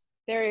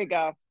 There you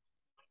go.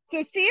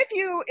 So see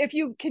if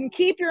you can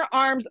keep your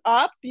arms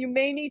up. You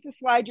may need to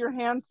slide your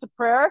hands to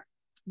prayer.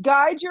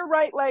 Guide your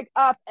right leg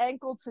up,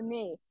 ankle to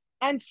knee,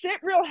 and sit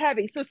real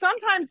heavy. So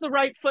sometimes the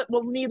right foot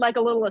will need like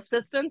a little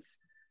assistance,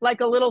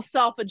 like a little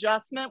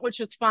self-adjustment, which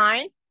is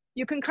fine.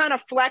 You can kind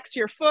of flex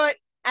your foot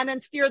and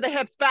then steer the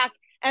hips back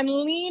and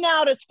lean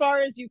out as far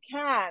as you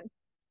can.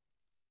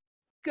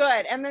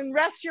 Good. And then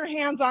rest your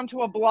hands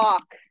onto a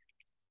block.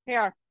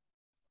 Here.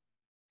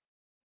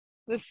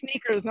 This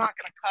sneaker is not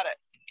going to cut it.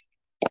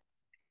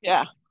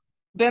 Yeah.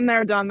 Been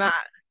there, done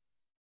that.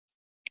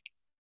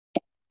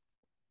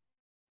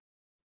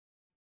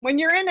 When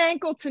you're in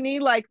ankle to knee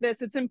like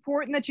this, it's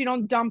important that you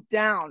don't dump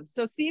down.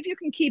 So see if you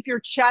can keep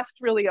your chest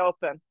really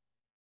open.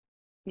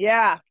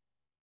 Yeah.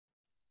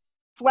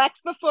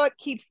 Flex the foot,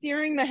 keep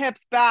steering the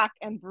hips back,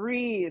 and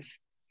breathe.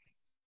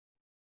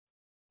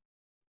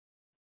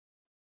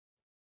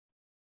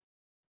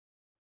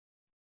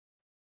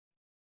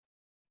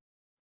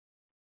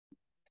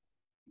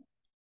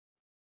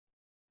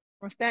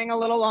 We're staying a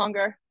little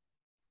longer.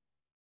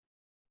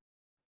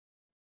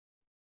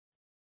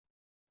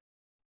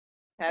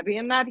 Heavy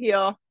in that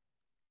heel.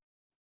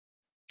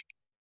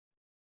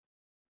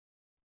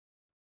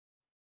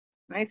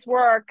 Nice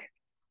work.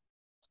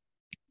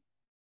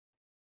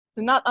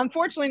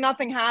 Unfortunately,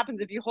 nothing happens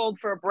if you hold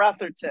for a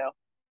breath or two.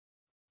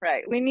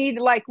 Right. We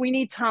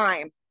need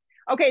time.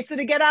 Okay, so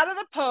to get out of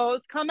the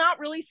pose, come out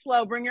really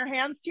slow. Bring your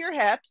hands to your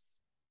hips.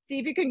 See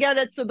if you can get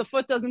it so the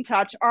foot doesn't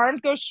touch.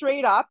 Arms go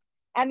straight up.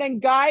 And then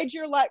guide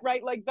your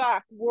right leg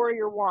back,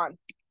 warrior one.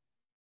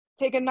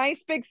 Take a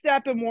nice big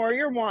step in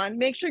warrior one.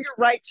 Make sure your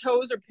right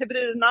toes are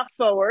pivoted enough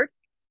forward.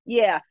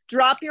 Yeah.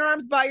 Drop your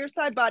arms by your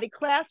side body.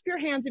 Clasp your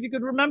hands. If you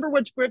could remember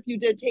which grip you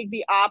did, take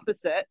the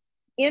opposite.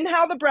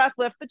 Inhale the breath,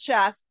 lift the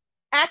chest.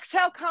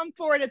 Exhale, come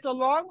forward. It's a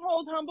long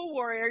hold, humble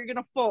warrior. You're going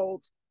to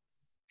fold.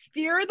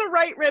 Steer the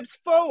right ribs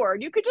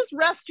forward. You could just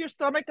rest your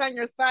stomach on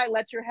your thigh,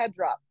 let your head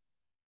drop.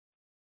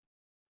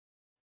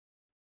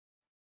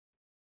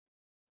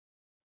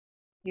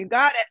 You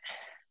got it.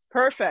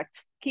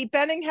 Perfect. Keep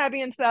bending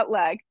heavy into that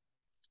leg.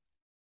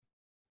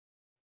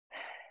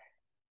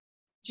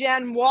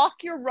 Jen, walk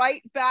your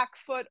right back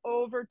foot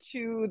over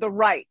to the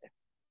right.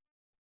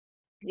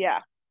 Yeah.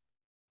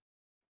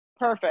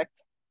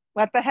 Perfect.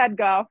 Let the head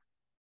go.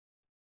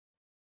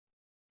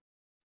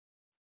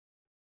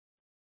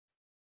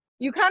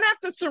 You kind of have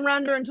to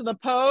surrender into the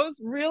pose.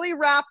 Really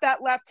wrap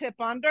that left hip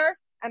under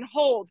and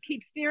hold.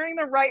 Keep steering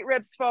the right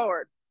ribs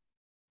forward.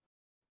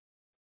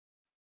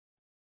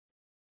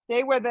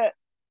 Stay with it.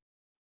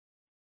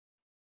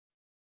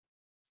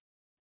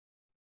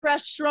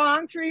 Press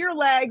strong through your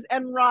legs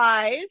and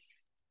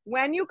rise.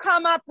 When you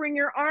come up, bring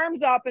your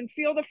arms up and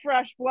feel the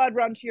fresh blood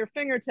run to your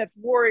fingertips,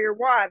 warrior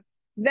one.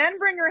 Then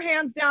bring your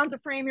hands down to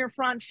frame your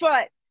front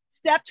foot.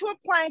 Step to a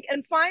plank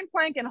and find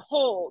plank and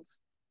hold.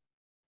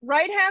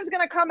 Right hand's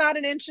going to come out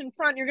an inch in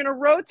front. You're going to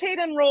rotate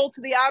and roll to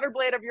the outer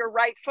blade of your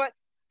right foot.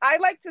 I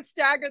like to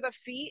stagger the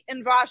feet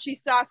in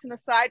Vashisthasana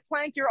side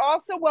plank. You're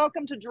also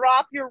welcome to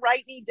drop your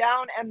right knee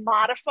down and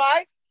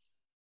modify.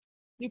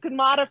 You can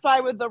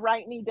modify with the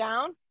right knee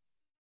down.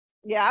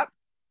 Yep.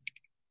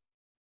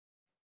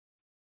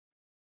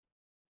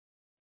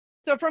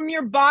 So from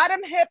your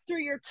bottom hip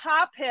through your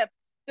top hip,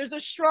 there's a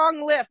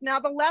strong lift. Now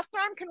the left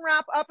arm can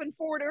wrap up and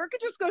forward, or it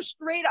could just go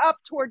straight up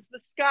towards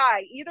the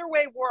sky. Either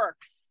way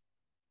works.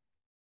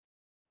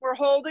 We're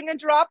holding a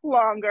drop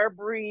longer.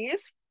 Breathe.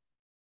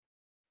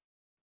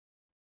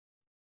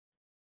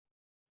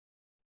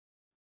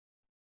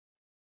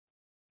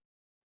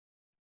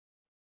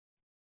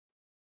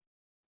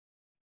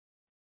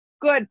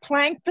 Good.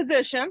 Plank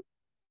position.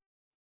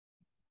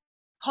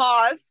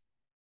 Pause.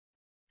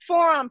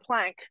 Forearm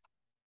plank.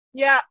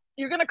 Yeah,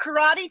 you're going to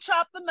karate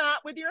chop the mat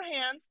with your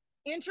hands.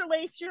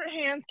 Interlace your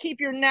hands. Keep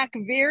your neck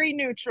very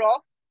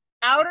neutral.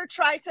 Outer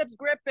triceps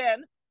grip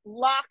in.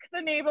 Lock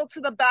the navel to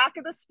the back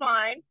of the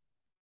spine.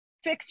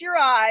 Fix your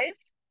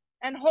eyes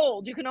and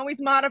hold. You can always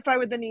modify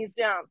with the knees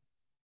down.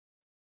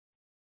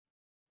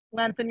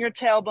 Lengthen your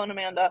tailbone,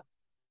 Amanda.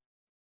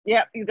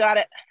 Yep, you got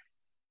it.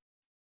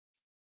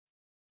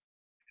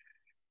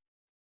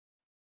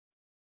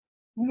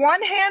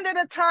 One hand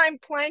at a time,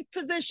 plank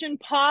position.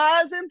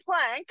 Pause in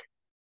plank.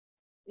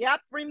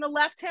 Yep, bring the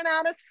left hand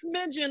out a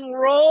smidgen.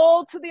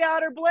 Roll to the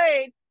outer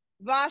blade.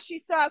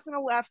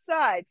 Vashisthasana left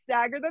side.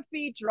 Stagger the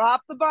feet.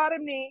 Drop the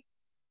bottom knee.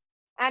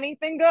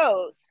 Anything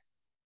goes.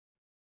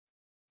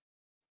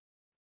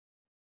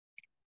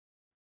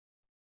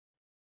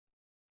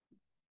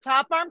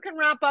 Top arm can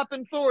wrap up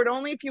and forward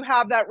only if you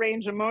have that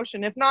range of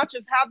motion. If not,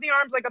 just have the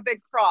arms like a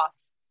big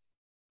cross.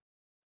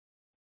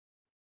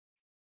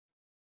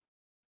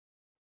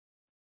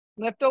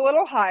 Lift a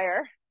little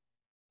higher.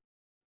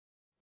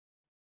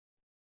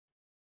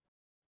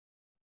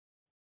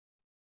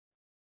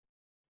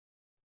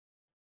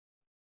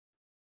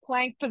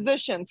 Plank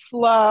position,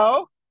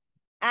 slow.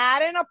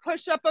 Add in a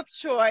push-up of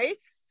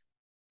choice.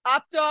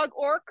 Up dog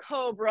or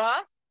cobra.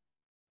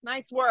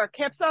 Nice work.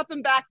 Hips up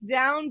and back,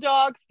 down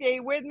dog.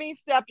 Stay with me.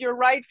 Step your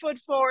right foot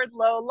forward,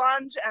 low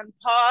lunge and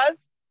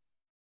pause.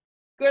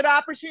 Good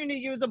opportunity to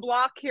use a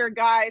block here,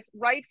 guys.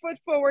 Right foot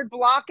forward,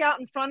 block out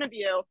in front of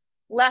you.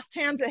 Left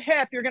hand to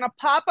hip. You're going to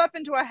pop up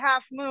into a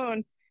half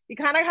moon. You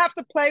kind of have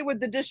to play with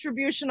the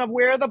distribution of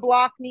where the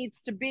block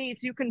needs to be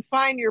so you can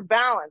find your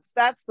balance.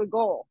 That's the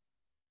goal.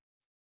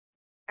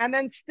 And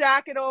then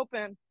stack it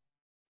open.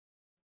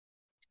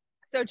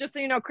 So just so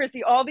you know,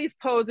 Chrissy, all these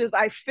poses,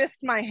 I fist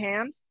my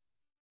hand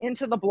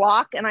into the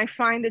block and I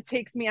find it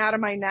takes me out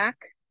of my neck.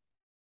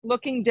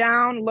 Looking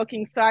down,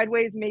 looking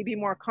sideways, maybe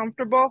more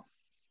comfortable.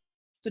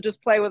 So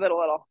just play with it a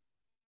little.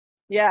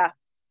 Yeah.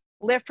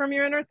 Lift from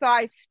your inner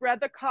thigh,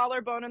 spread the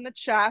collarbone in the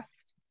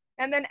chest,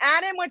 and then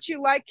add in what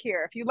you like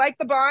here. If you like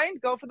the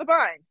bind, go for the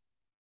bind.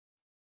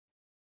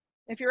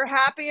 If you're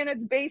happy in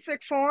its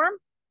basic form,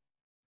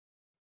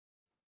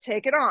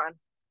 take it on.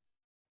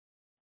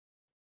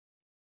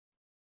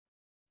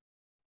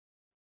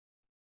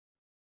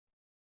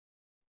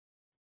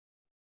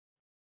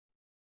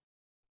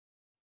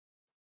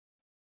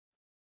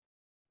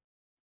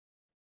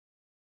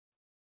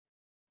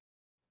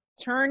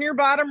 Turn your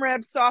bottom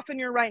ribs, soften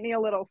your right knee a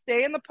little.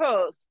 Stay in the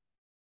pose.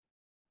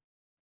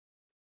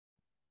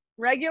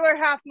 Regular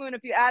half moon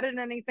if you added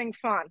anything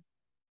fun.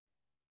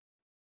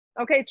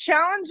 Okay,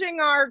 challenging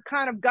our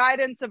kind of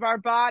guidance of our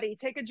body.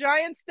 Take a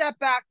giant step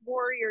back,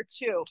 warrior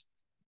two.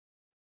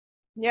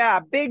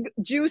 Yeah, big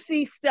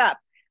juicy step.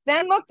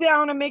 Then look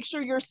down and make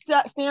sure your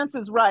stance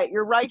is right.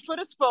 Your right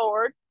foot is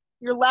forward.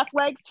 Your left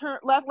leg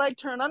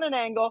turn on an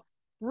angle.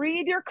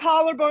 Breathe your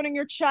collarbone and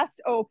your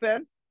chest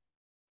open.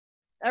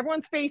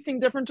 Everyone's facing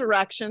different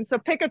directions. So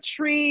pick a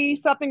tree,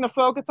 something to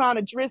focus on,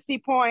 a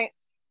drishti point.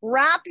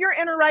 Wrap your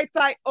inner right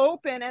thigh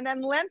open and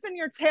then lengthen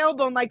your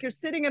tailbone like you're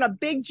sitting in a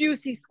big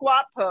juicy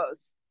squat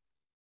pose.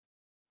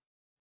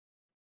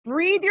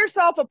 Breathe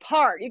yourself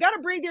apart. You got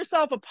to breathe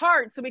yourself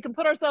apart so we can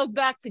put ourselves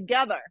back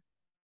together.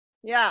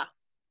 Yeah.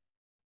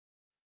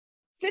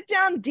 Sit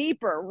down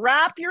deeper.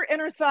 Wrap your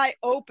inner thigh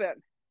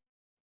open.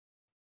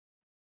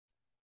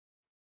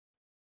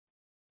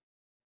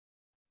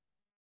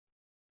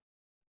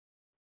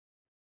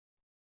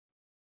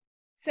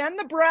 Send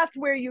the breath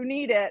where you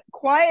need it.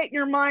 Quiet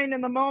your mind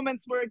in the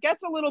moments where it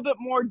gets a little bit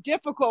more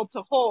difficult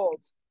to hold.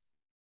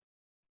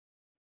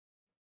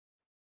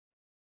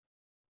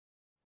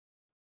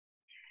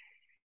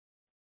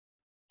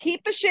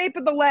 Keep the shape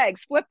of the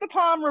legs. Flip the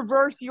palm,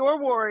 reverse your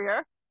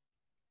warrior.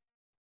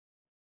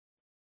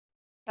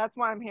 That's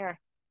why I'm here.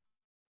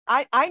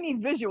 I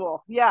need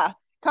visual. Yeah.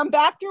 Come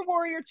back through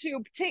warrior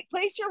two.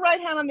 Place your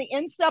right hand on the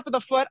instep of the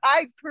foot.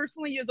 I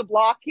personally use a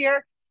block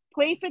here.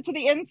 Place it to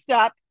the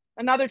instep.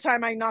 Another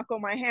time I knuckle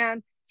my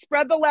hand.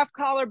 Spread the left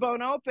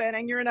collarbone open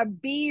and you're in a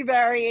B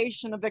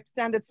variation of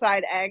extended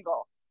side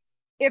angle.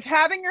 If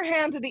having your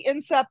hand to the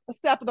instep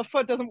of the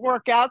foot doesn't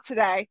work out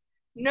today,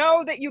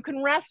 know that you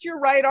can rest your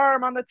right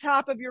arm on the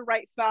top of your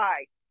right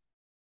thigh.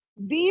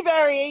 B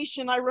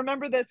variation, I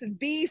remember this, is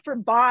B for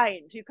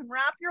bind. You can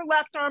wrap your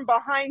left arm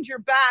behind your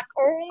back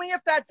only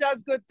if that does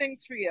good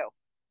things for you.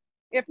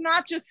 If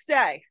not, just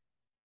stay.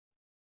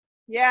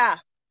 Yeah.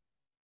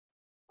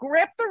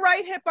 Grip the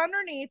right hip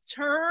underneath,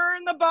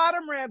 turn the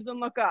bottom ribs and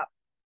look up.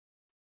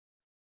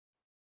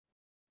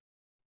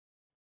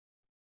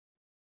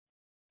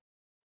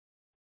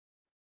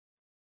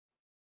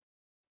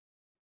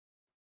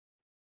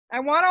 I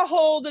want to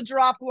hold a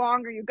drop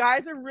longer. You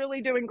guys are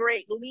really doing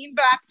great. Lean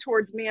back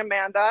towards me,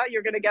 Amanda.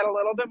 You're going to get a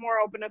little bit more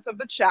openness of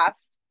the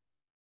chest.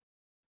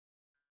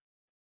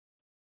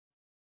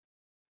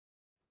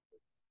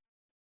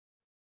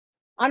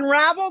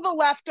 Unravel the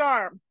left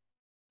arm.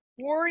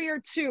 Warrior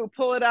two,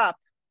 pull it up.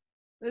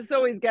 This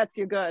always gets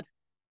you good.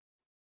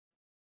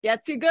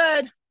 Gets you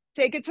good.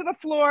 Take it to the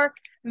floor,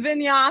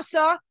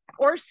 vinyasa,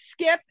 or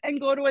skip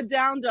and go to a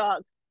down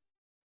dog.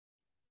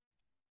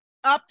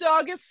 Up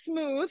dog is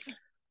smooth.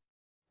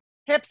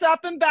 Hips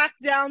up and back,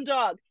 down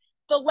dog.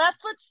 The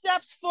left foot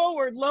steps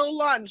forward, low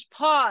lunge,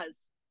 pause.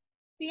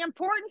 The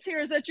importance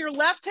here is that your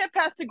left hip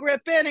has to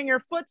grip in and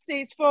your foot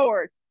stays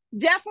forward.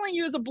 Definitely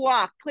use a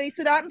block. Place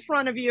it out in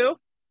front of you,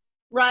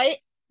 right?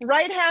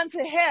 Right hand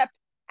to hip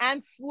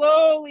and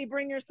slowly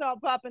bring yourself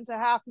up into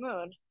half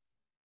moon.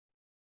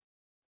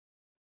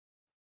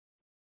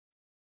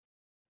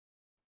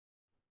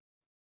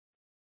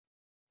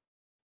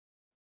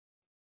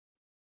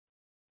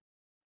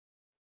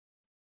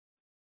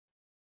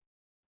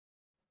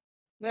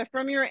 Lift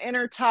from your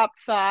inner top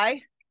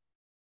thigh.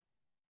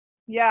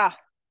 Yeah,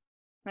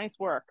 nice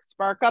work.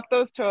 Spark up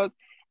those toes.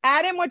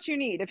 Add in what you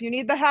need. If you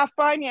need the half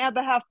bind, you add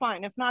the half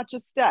bind. If not,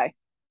 just stay.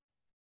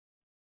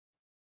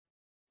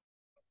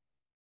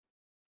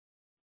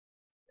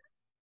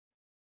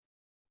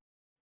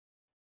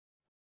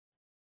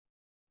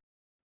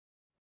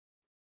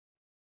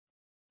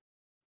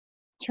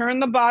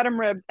 Turn the bottom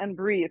ribs and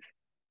breathe.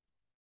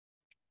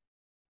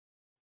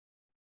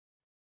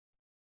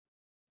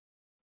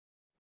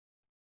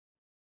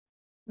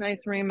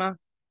 Nice, Rima.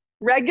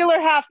 Regular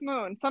half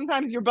moon.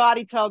 Sometimes your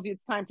body tells you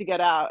it's time to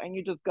get out and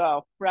you just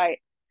go, right?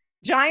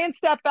 Giant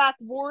step back,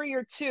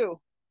 warrior two.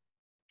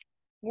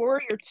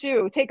 Warrior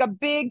two. Take a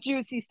big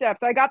juicy step.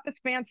 So I got this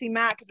fancy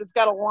mat because it's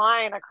got a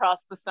line across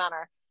the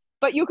center.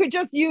 but you could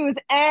just use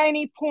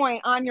any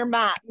point on your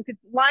mat. You could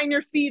line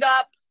your feet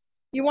up.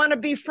 You want to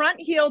be front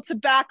heel to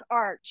back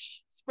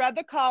arch. Spread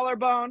the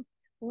collarbone.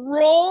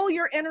 Roll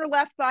your inner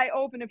left thigh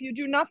open. If you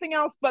do nothing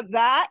else but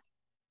that,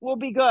 will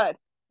be good.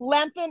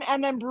 Lengthen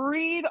and then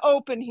breathe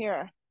open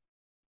here.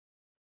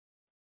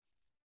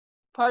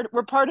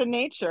 We're part of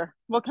nature.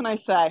 What can I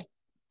say?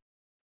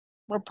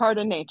 We're part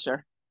of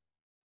nature.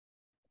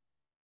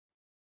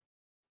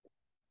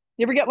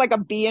 You ever get like a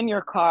bee in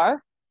your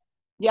car?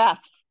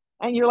 Yes.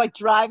 And you're like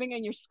driving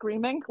and you're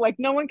screaming, like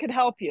no one could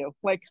help you.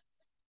 Like,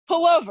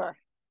 pull over.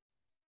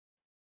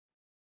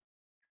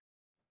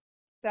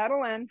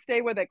 Settle in,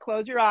 stay with it.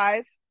 Close your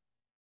eyes.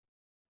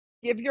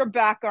 Give your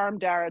back arm,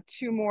 Dara,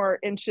 2 more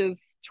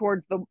inches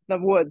towards the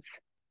woods.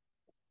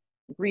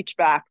 Reach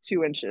back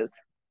 2 inches.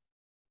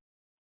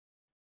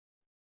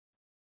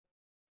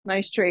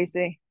 Nice,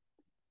 Tracy.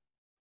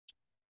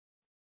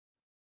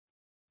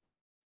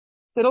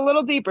 Sit a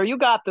little deeper. You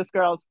got this,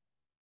 girls.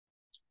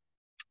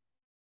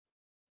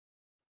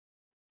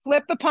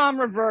 Flip the palm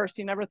reverse.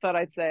 You never thought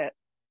I'd say it.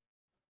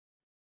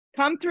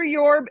 Come through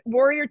your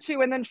warrior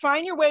 2 and then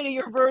find your way to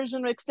your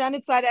version of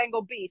extended side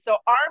angle B. So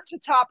arm to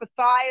top of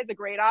thigh is a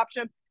great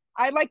option.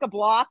 I like a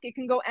block. It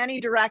can go any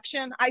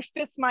direction. I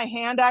fist my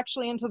hand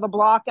actually into the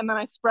block and then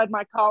I spread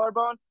my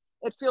collarbone.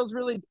 It feels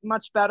really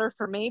much better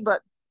for me,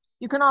 but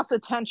you can also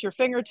tense your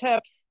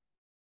fingertips.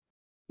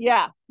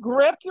 Yeah,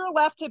 grip your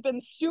left hip in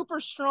super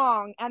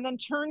strong and then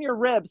turn your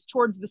ribs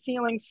towards the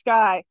ceiling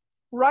sky.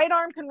 Right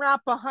arm can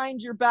wrap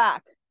behind your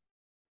back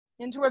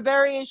into a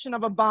variation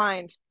of a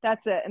bind.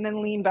 That's it. And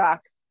then lean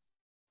back.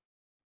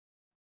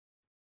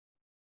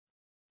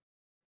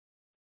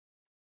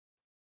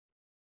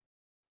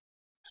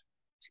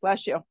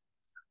 Bless you.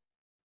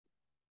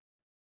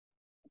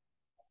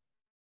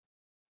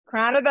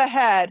 Crown of the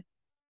head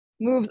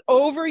moves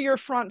over your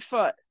front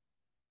foot.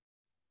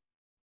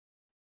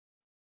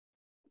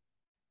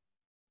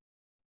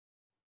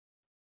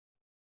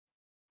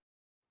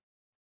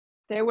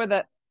 Stay with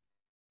it.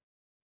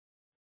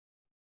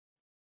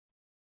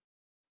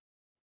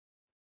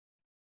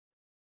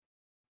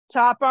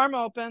 Top arm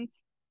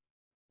opens.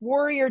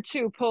 Warrior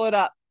 2, pull it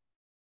up.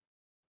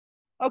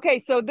 Okay,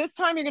 so this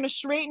time you're going to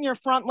straighten your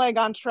front leg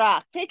on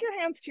track. Take your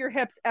hands to your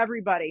hips,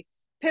 everybody.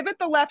 Pivot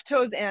the left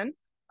toes in.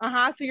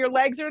 So your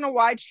legs are in a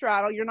wide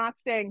straddle. You're not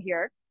staying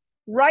here.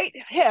 Right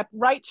hip,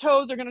 right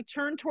toes are going to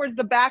turn towards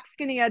the back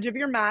skinny edge of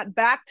your mat.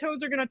 Back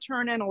toes are going to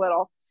turn in a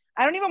little.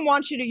 I don't even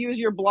want you to use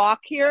your block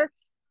here.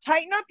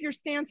 Tighten up your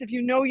stance if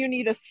you know you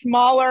need a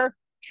smaller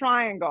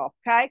triangle,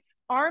 okay?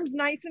 Arms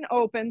nice and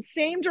open.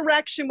 Same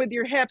direction with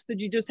your hips that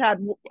you just had,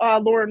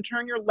 Lauren.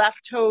 Turn your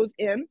left toes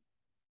in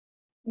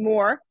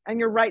more and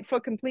your right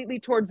foot completely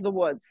towards the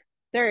woods.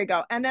 There you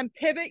go. And then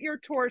pivot your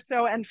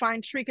torso and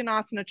find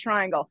Trikonasana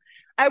triangle.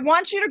 I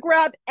want you to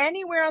grab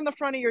anywhere on the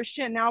front of your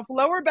shin. Now, if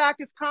lower back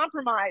is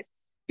compromised,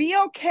 be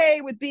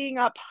okay with being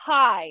up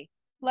high,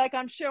 like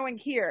I'm showing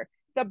here.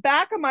 The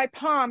back of my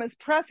palm is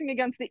pressing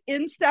against the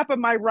instep of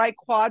my right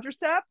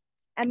quadricep.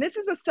 And this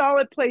is a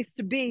solid place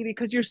to be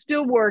because you're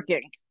still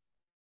working.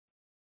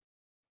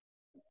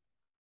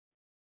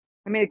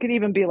 I mean, it could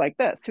even be like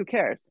this. Who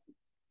cares?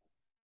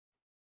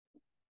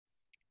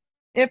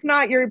 If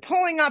not, you're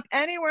pulling up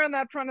anywhere on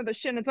that front of the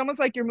shin. It's almost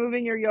like you're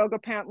moving your yoga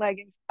pant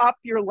leggings up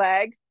your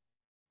leg.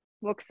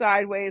 Look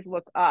sideways,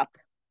 look up.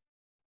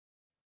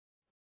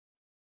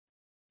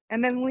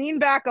 And then lean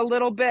back a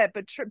little bit,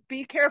 but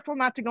be careful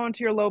not to go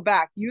into your low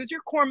back. Use your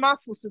core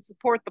muscles to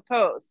support the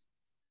pose.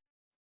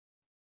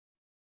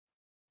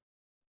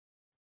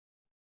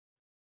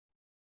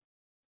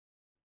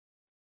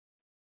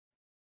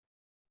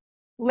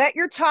 Let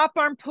your top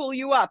arm pull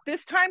you up.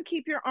 This time,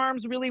 keep your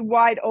arms really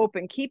wide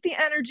open. Keep the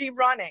energy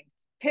running.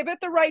 Pivot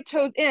the right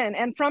toes in.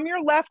 And from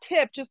your left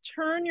hip, just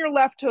turn your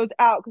left toes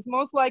out because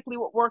most likely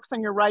what works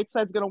on your right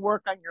side is going to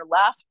work on your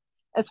left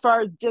as far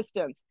as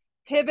distance.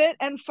 Pivot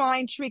and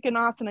find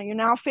Trikonasana. You're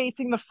now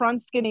facing the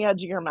front skinny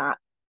edge of your mat.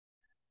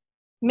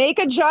 Make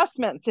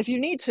adjustments if you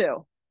need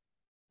to.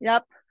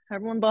 Yep,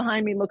 everyone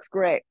behind me looks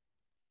great.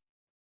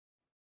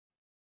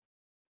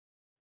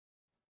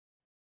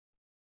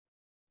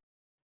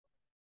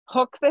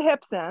 Hook the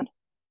hips in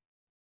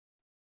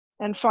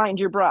and find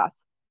your breath.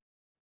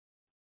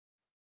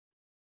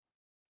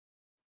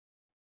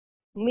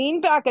 Lean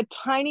back a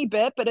tiny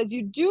bit, but as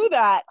you do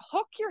that,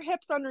 hook your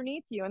hips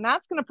underneath you, and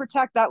that's going to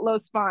protect that low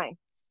spine.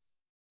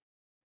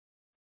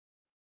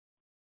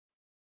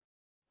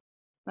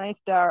 Nice,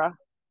 Dara.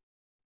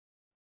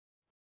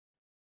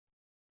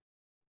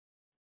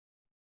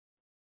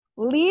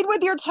 Lead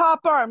with your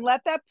top arm.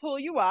 Let that pull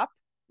you up.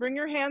 Bring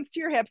your hands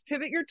to your hips.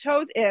 Pivot your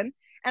toes in.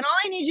 And all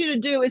I need you to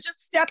do is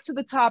just step to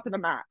the top of the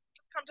mat.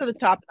 Just come to the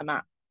top of the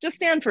mat. Just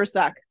stand for a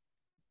sec.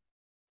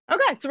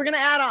 Okay, so we're going to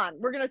add on.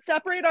 We're going to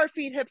separate our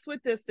feet hips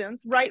width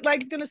distance. Right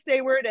leg's going to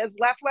stay where it is.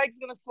 Left leg's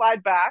going to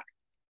slide back.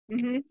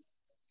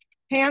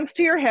 Hands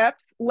to your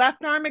hips.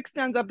 Left arm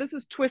extends up. This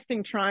is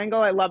twisting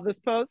triangle. I love this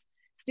pose.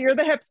 Steer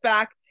the hips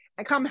back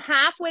and come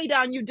halfway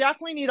down. You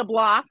definitely need a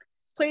block.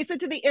 Place it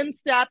to the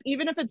instep.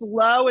 Even if it's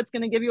low, it's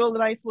going to give you a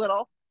nice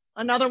little.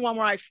 Another one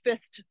where I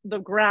fist the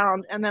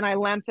ground and then I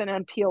lengthen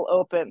and peel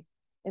open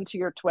into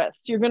your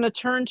twist. You're going to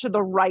turn to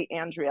the right,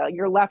 Andrea.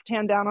 Your left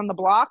hand down on the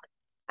block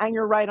and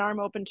your right arm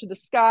open to the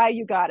sky.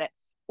 You got it.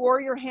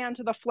 Or your hand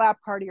to the flat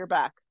part of your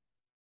back.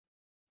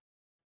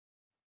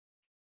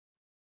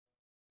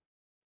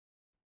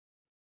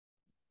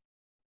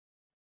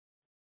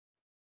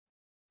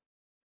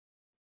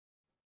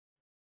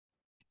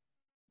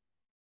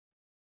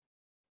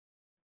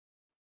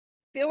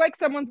 Feel like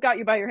someone's got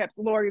you by your hips.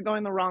 Laura, you're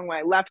going the wrong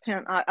way. Left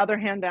hand, other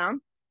hand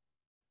down.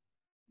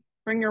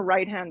 Bring your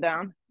right hand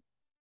down.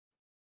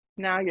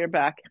 Now you're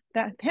back.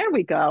 There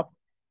we go.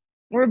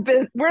 We're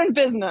in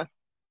business.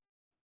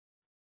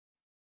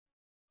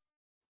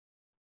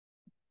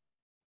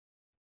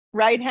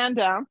 Right hand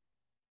down.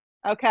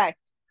 Okay.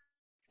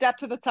 Step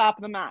to the top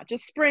of the mat.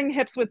 Just spring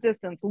hips with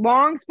distance.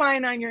 Long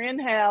spine on your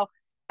inhale.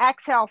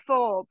 Exhale,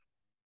 fold.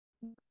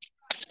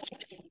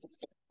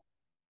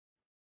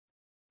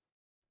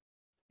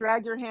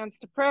 Drag your hands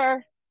to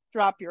prayer.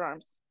 Drop your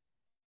arms.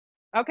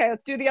 Okay,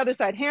 let's do the other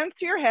side. Hands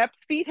to your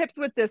hips, feet hips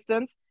with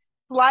distance.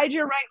 Slide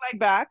your right leg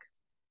back.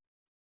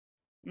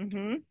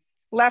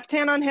 Left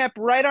hand on hip,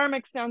 right arm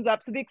extends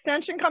up. So the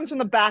extension comes from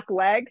the back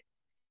leg.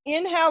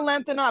 Inhale,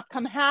 lengthen up,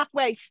 come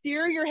halfway,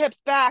 steer your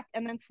hips back,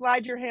 and then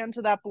slide your hand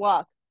to that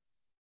block.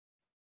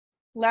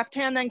 Left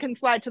hand then can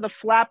slide to the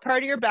flat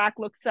part of your back,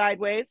 look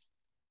sideways,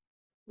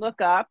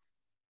 look up.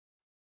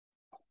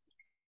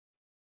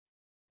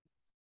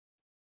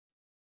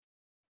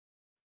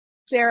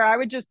 Sarah, I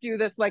would just do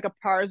this like a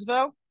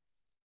Parsvo,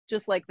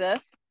 just like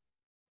this,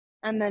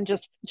 and then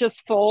just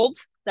fold.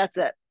 That's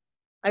it.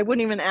 I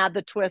wouldn't even add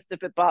the twist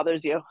if it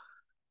bothers you.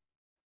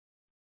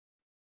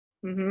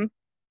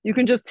 You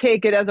can just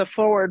take it as a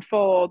forward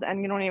fold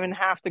and you don't even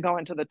have to go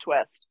into the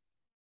twist.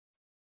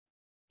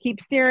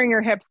 Keep steering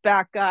your hips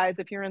back, guys,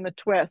 if you're in the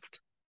twist.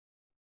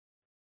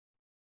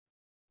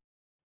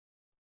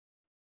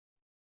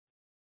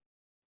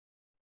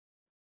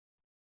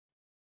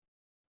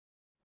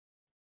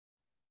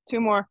 Two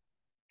more.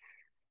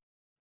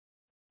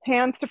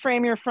 Hands to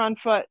frame your front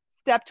foot.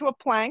 Step to a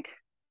plank.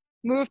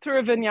 Move through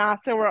a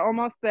vinyasa. We're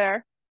almost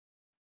there.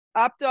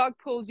 Up dog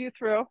pulls you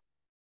through.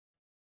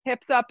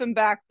 Hips up and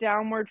back,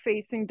 downward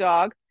facing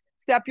dog.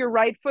 Step your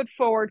right foot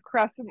forward,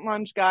 crescent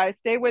lunge, guys.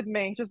 Stay with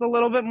me. Just a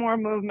little bit more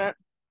movement.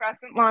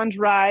 Crescent lunge,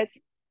 rise.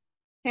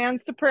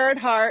 Hands to prayer at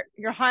heart.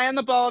 You're high on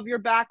the ball of your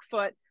back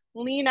foot.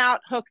 Lean out,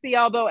 hook the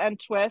elbow, and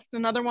twist.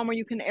 Another one where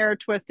you can air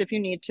twist if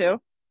you need to.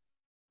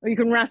 Or you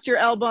can rest your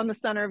elbow on the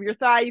center of your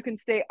thigh. You can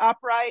stay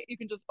upright. You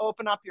can just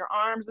open up your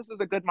arms. This is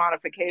a good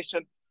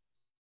modification.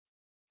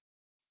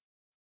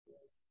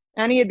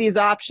 Any of these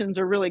options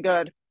are really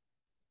good.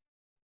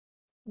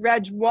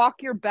 Reg,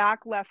 walk your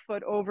back left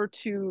foot over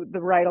to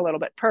the right a little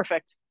bit.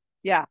 Perfect.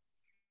 Yeah.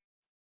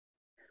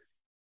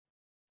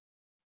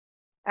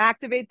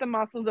 Activate the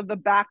muscles of the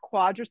back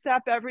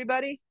quadricep,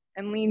 everybody,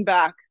 and lean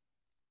back.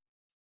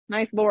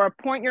 Nice, Laura.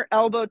 Point your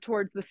elbow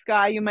towards the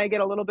sky. You might get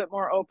a little bit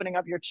more opening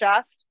of your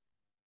chest.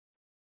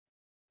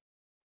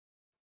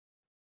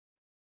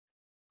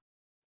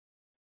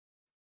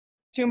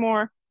 Two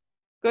more.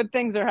 Good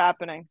things are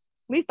happening.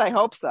 At least I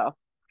hope so.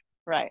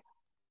 Right.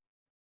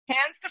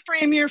 Hands to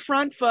frame your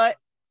front foot.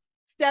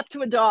 Step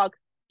to a dog.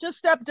 Just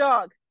step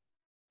dog.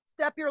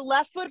 Step your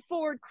left foot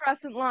forward,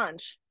 crescent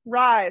lunge.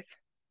 Rise.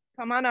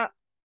 Come on up.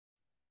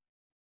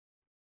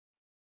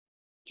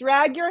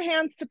 Drag your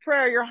hands to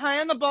prayer. You're high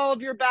on the ball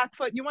of your back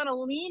foot. You want to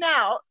lean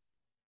out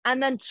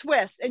and then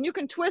twist. And you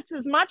can twist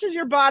as much as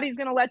your body's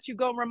going to let you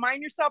go.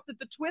 Remind yourself that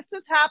the twist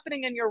is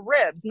happening in your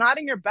ribs, not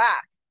in your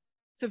back.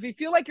 So if you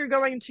feel like you're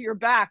going to your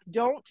back,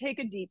 don't take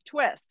a deep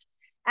twist.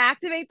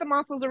 Activate the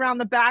muscles around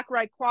the back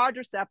right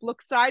quadricep.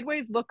 Look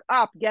sideways, look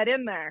up, get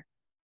in there.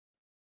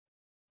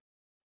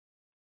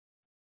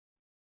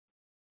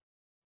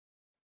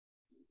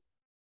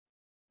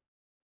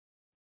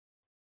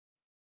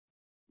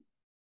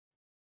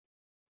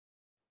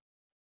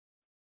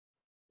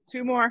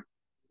 Two more.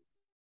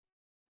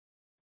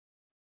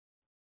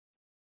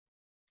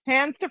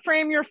 Hands to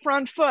frame your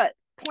front foot.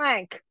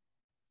 Plank.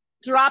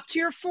 Drop to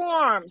your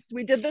forearms.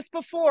 We did this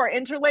before.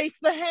 Interlace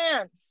the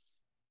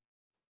hands.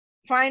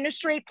 Find a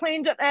straight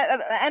plane of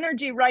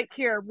energy right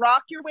here.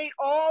 Rock your weight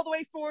all the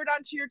way forward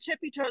onto your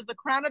tippy toes. The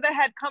crown of the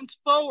head comes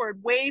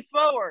forward, way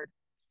forward.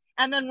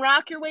 And then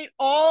rock your weight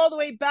all the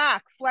way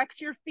back.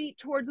 Flex your feet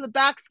towards the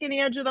back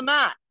skinny edge of the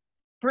mat.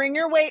 Bring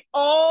your weight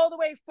all the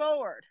way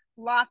forward.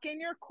 Lock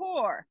in your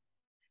core.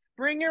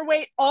 Bring your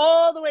weight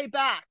all the way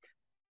back.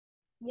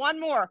 One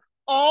more.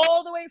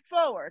 All the way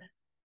forward.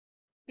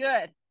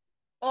 Good.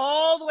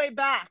 All the way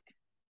back.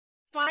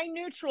 Find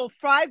neutral.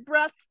 5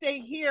 breaths, stay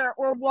here,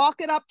 or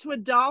walk it up to a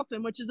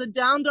dolphin, which is a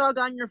down dog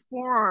on your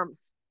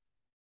forearms.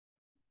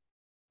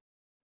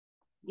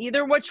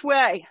 Either which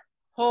way.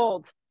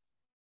 Hold.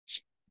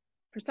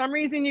 For some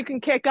reason you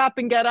can kick up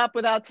and get up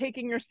without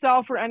taking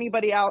yourself or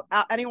anybody out,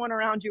 anyone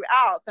around you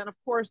out, then of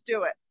course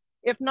do it.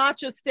 If not,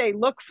 just stay.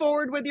 Look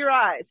forward with your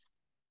eyes.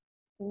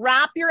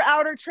 Wrap your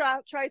outer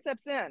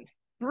triceps in.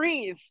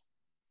 Breathe.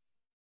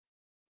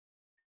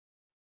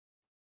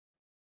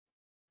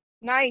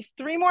 Nice.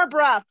 3 more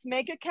breaths.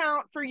 Make it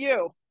count for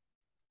you.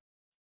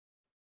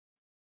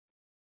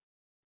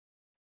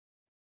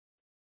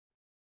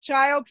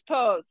 Child's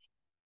pose.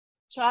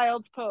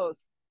 Child's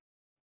pose.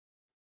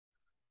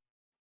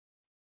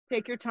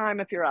 Take your time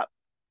if you're up.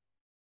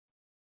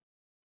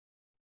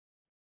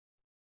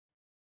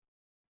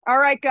 All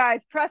right,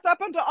 guys, press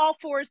up onto all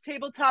fours,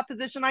 tabletop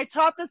position. I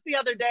taught this the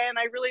other day and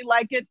I really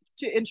like it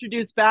to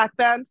introduce back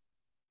bends.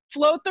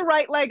 Float the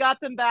right leg up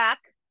and back,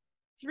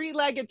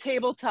 3-legged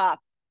tabletop.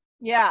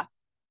 Yeah.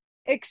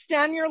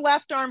 Extend your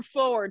left arm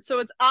forward. So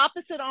it's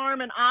opposite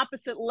arm and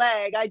opposite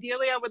leg.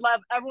 Ideally, I would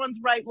have everyone's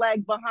right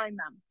leg behind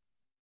them.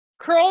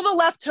 Curl the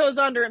left toes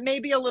under. It may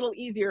be a little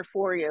easier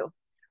for you.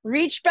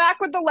 Reach back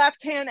with the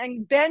left hand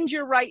and bend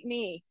your right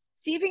knee.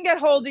 See if you can get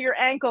hold of your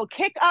ankle.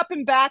 Kick up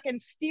and back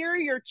and steer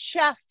your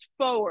chest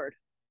forward.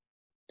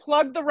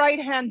 Plug the right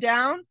hand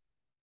down.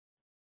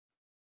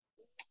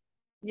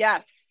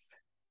 Yes.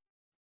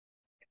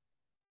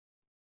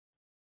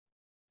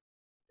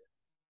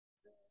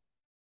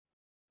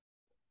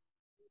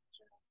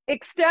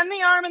 Extend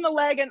the arm and the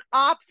leg in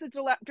opposite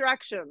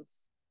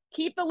directions.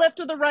 Keep the lift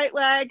of the right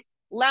leg,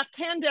 left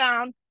hand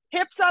down,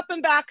 hips up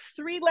and back,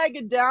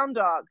 3-legged down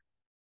dog.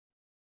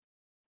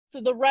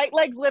 So the right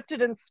leg's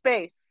lifted in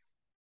space.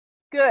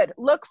 Good.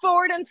 Look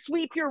forward and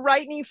sweep your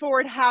right knee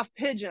forward, half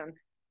pigeon.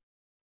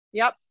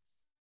 Yep.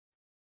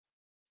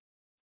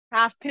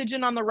 Half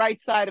pigeon on the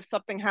right side if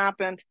something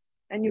happened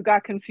and you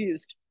got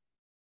confused.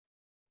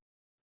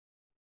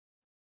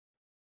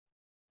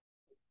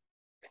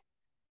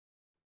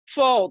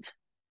 Fold.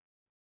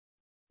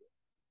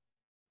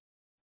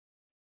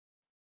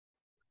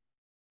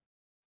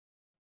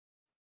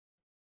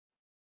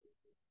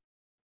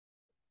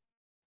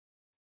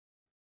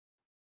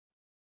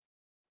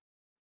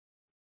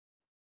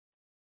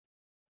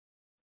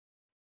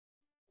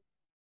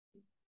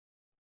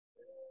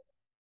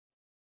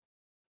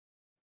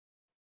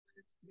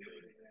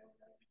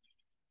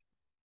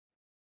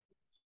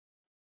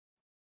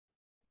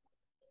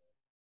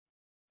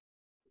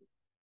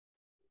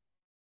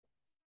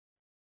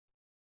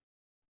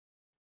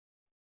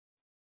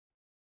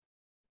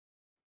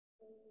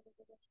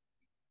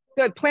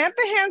 Good. Plant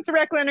the hands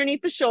directly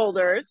underneath the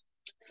shoulders.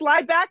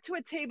 Slide back to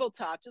a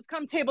tabletop. Just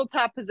come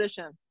tabletop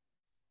position.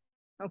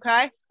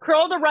 Okay.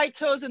 Curl the right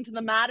toes into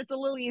the mat. It's a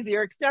little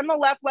easier. Extend the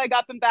left leg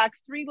up and back,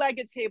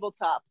 3-legged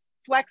tabletop.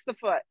 Flex the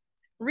foot.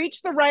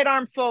 Reach the right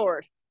arm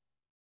forward.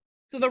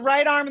 So the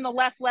right arm and the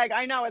left leg.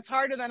 I know it's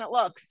harder than it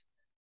looks.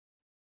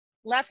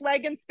 Left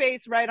leg in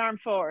space, right arm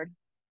forward.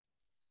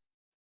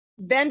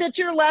 Bend at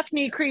your left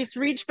knee crease.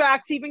 Reach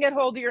back, see if you can get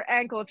hold of your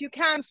ankle. If you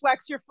can,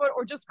 flex your foot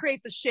or just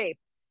create the shape.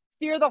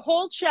 Steer the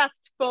whole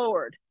chest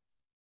forward.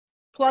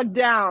 Plug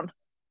down.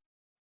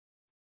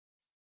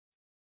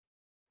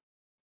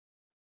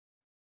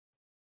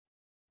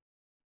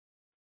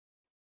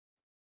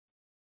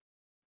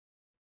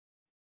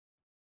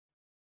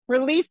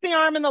 Release the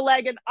arm and the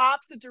leg in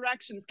opposite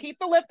directions. Keep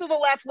the lift of the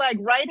left leg.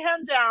 Right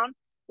hand down.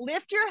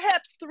 Lift your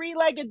hips,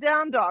 3-legged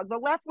down dog. The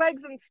left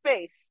leg's in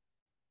space.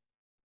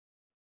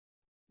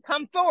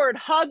 Come forward.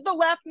 Hug the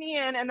left knee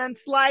in and then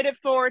slide it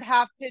forward,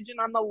 half pigeon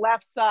on the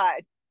left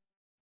side.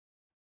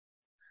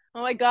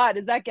 Oh my God,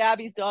 is that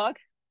Gabby's dog?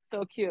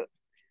 So cute.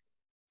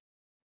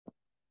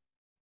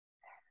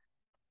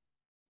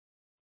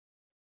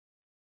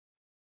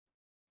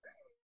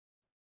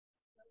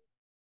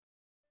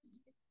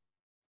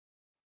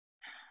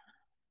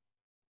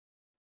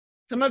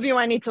 Some of you,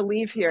 I need to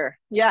leave here.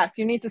 Yes,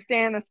 you need to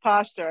stay in this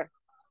posture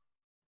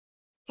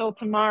till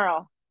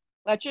tomorrow.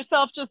 Let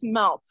yourself just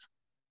melt.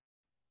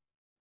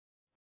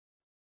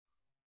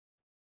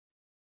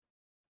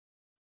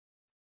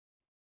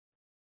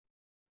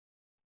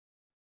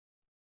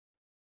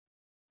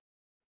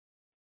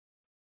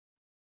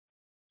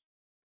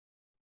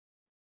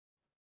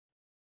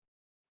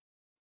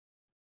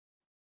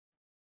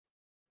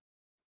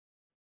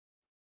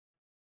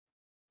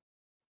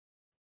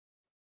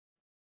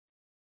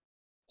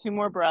 Two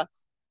more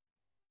breaths.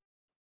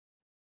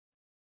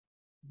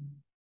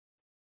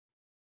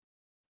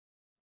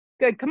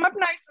 Good. Come up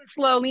nice and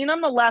slow. Lean on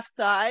the left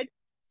side.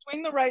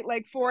 Swing the right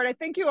leg forward. I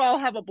think you all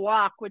have a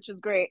block, which is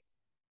great.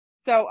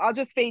 So I'll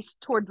just face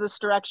towards this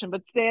direction,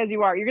 but stay as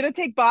you are. You're going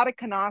to take Baddha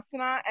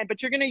Konasana,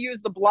 but you're going to use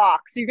the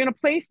block. So you're going to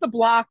place the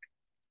block.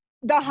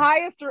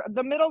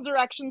 The middle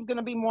direction is going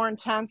to be more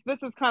intense.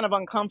 This is kind of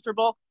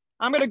uncomfortable.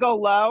 I'm going to go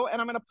low, and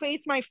I'm going to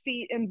place my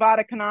feet in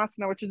Baddha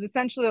Konasana, which is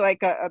essentially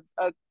like a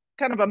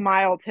kind of a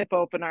mild hip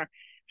opener.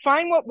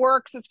 Find what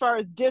works as far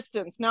as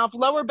distance. Now, if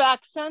lower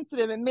back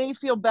sensitive, it may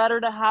feel better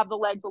to have the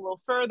legs a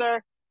little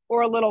further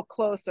or a little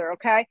closer,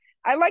 okay?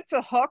 I like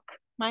to hook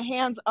my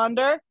hands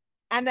under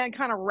and then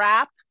kind of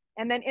wrap,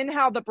 and then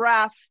inhale the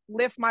breath,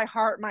 lift my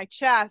heart, my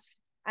chest,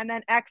 and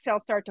then exhale,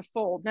 start to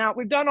fold. Now,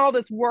 we've done all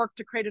this work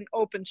to create an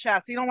open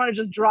chest. You don't want to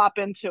just drop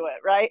into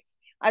it, right?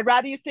 I'd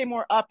rather you stay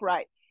more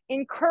upright.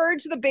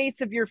 Encourage the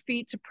base of your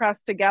feet to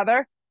press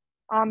together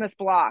on this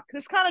block.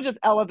 This kind of just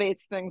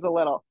elevates things a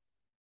little.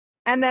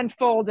 And then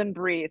fold and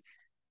breathe.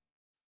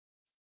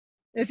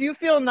 If you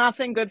feel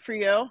nothing, good for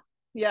you.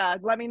 Yeah,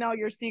 let me know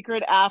your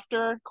secret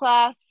after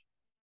class,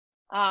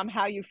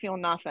 how you feel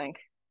nothing.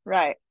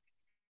 Right.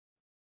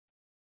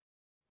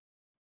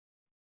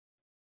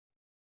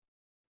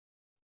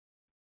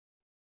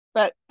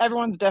 But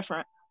everyone's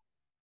different,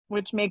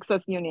 which makes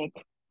us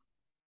unique.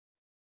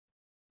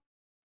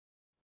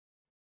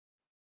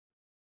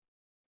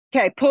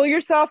 Okay, pull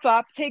yourself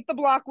up, take the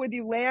block with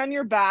you, lay on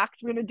your backs.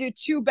 We're going to do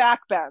two back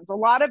bends. A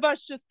lot of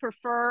us just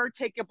prefer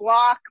take a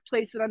block,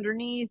 place it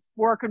underneath,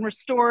 work on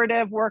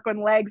restorative, work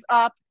on legs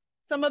up.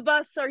 Some of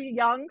us are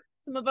young.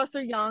 Some of us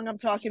are young. I'm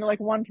talking to like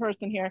one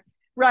person here.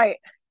 Right.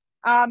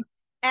 Um,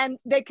 and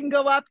they can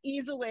go up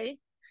easily.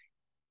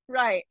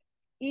 Right.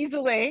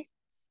 Easily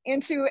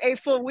into a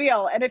full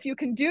wheel. And if you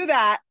can do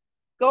that,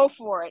 go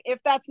for it. If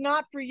that's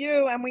not for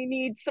you and we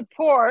need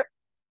support,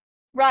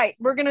 right,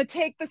 we're going to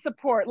take the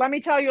support. Let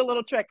me tell you a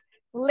little trick.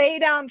 Lay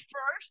down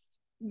first,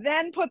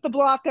 then put the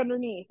block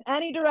underneath.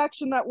 Any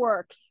direction that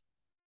works.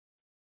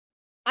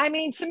 I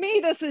mean, to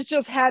me, this is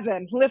just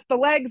heaven. Lift the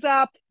legs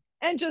up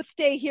and just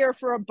stay here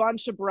for a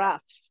bunch of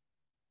breaths.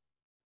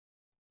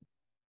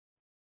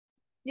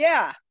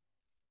 Yeah,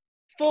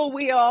 full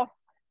wheel.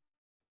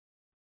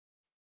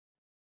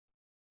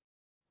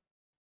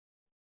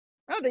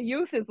 Oh, the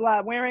youth is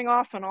wearing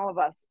off on all of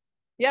us.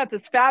 Yeah,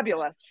 it's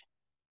fabulous.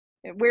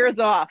 It wears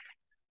off.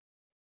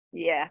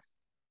 Yeah.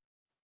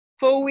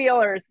 Full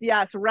wheelers.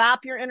 Yes.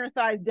 Wrap your inner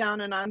thighs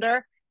down and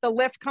under. The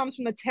lift comes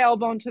from the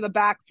tailbone to the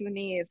backs of the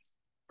knees.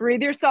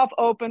 Breathe yourself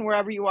open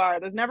wherever you are.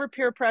 There's never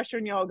peer pressure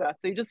in yoga.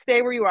 So you just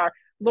stay where you are.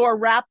 Laura,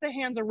 wrap the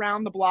hands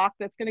around the block.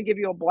 That's going to give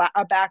you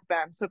a back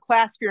bend. So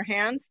clasp your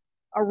hands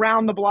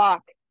around the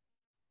block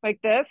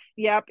like this.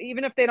 Yep.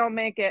 Even if they don't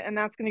make it. And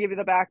that's going to give you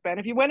the back bend.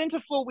 If you went into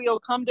full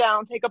wheel, come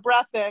down, take a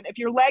breath in. If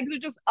your legs are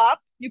just up,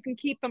 you can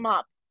keep them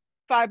up.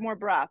 5 more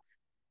breaths.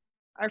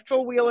 Our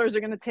full wheelers are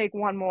going to take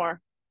one more.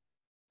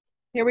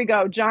 Here we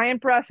go.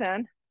 Giant breath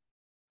in,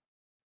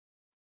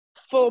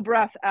 full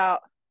breath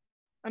out.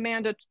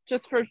 Amanda,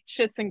 just for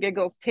shits and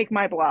giggles, take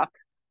my block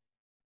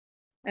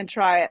and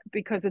try it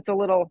because it's a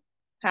little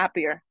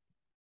happier.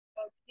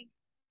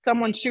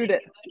 Someone shoot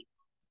it.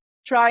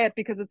 Try it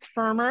because it's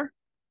firmer.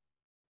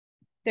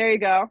 There you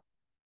go.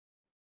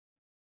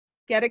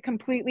 Get it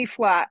completely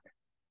flat.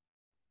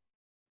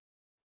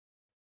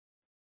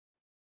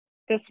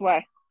 This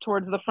way,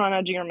 towards the front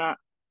edge of your mat.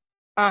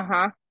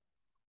 Uh-huh.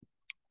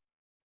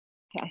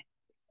 Okay.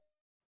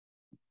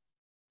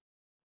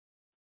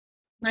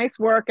 Nice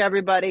work,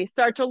 everybody.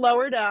 Start to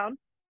lower down.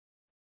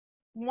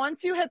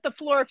 Once you hit the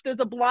floor, if there's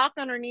a block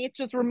underneath,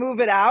 just remove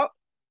it out.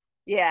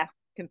 Yeah,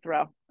 can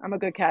throw. I'm a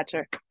good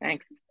catcher.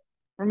 Thanks.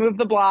 Remove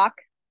the block.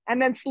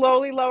 And then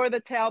slowly lower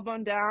the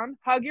tailbone down.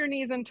 Hug your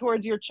knees in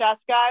towards your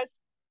chest, guys.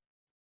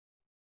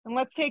 And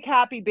let's take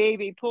happy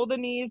baby. Pull the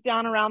knees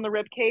down around the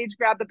rib cage.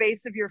 Grab the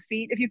base of your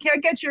feet. If you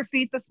can't get your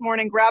feet this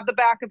morning, grab the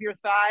back of your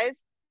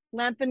thighs.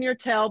 Lengthen your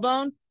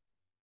tailbone.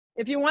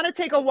 If you want to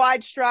take a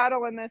wide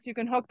straddle in this, you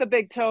can hook the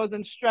big toes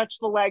and stretch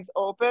the legs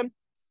open.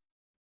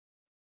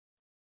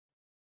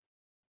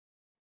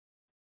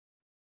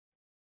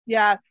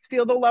 Yes,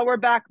 feel the lower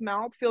back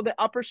melt. Feel the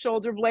upper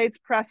shoulder blades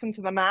press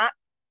into the mat.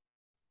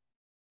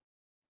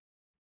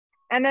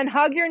 And then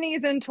hug your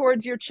knees in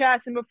towards your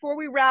chest. And before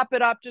we wrap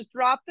it up, just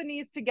drop the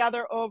knees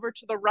together over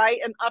to the right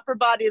and upper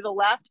body to the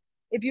left.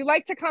 If you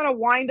like to kind of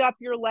wind up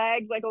your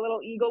legs like a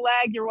little eagle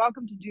leg, you're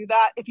welcome to do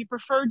that. If you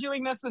prefer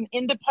doing this an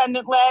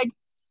independent leg,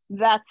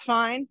 that's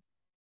fine.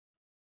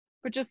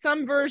 But just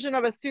some version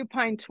of a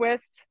supine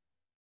twist.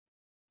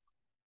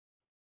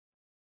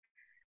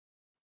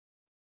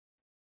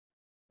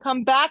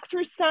 Come back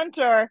through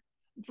center.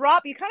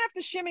 Drop. You kind of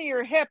have to shimmy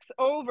your hips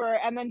over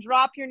and then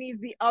drop your knees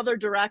the other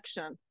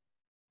direction.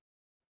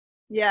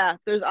 Yeah,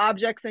 there's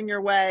objects in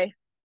your way.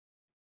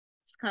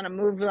 Just kind of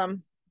move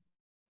them.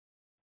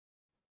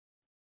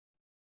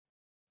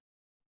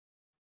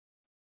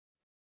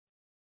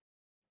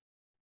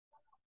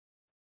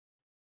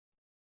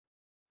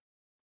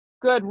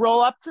 Good.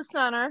 Roll up to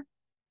center.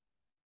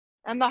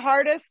 And the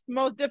hardest,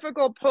 most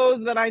difficult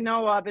pose that I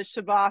know of is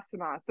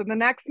Shavasana. So the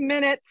next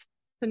minute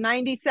to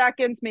 90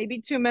 seconds, maybe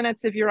 2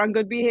 minutes, if you're on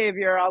good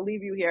behavior, I'll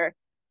leave you here.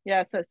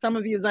 Yeah, so some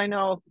of you, I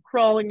know,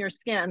 crawling your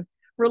skin.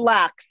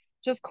 Relax.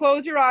 Just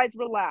close your eyes,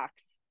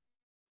 relax.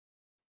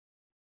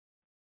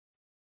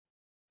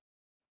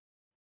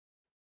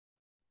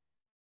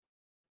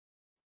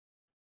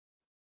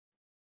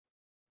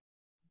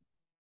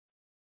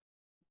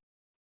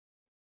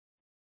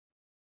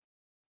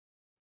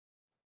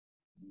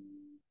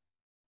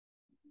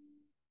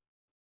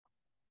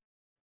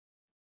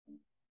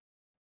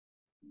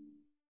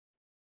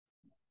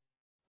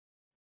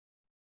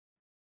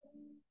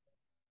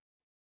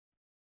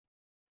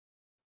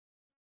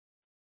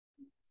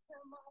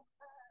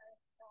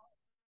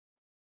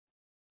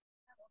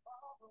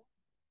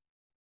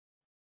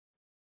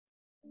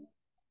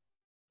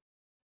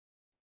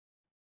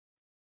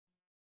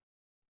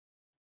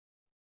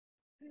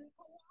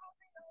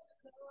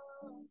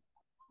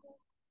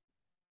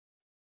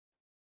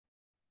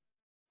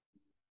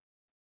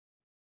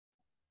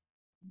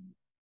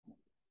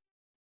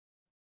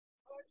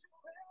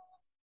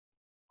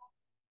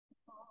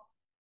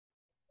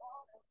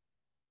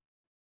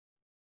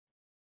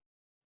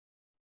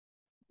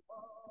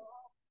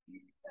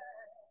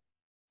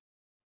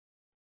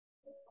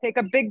 Take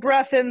a big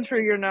breath in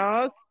through your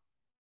nose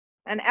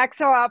and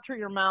exhale out through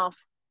your mouth.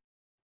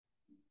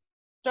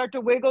 Start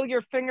to wiggle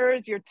your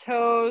fingers, your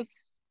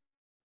toes.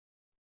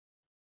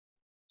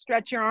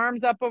 Stretch your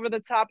arms up over the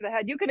top of the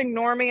head. You can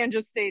ignore me and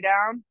just stay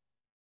down.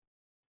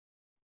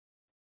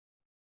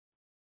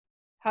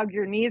 Hug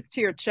your knees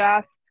to your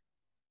chest.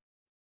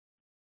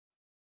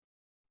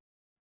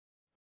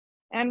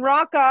 And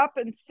rock up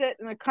and sit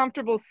in a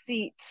comfortable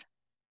seat.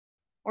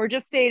 Or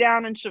just stay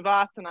down in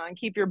Shavasana and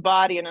keep your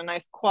body in a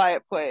nice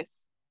quiet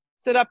place.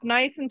 Sit up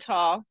nice and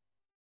tall.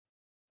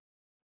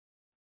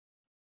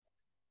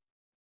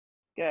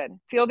 Good.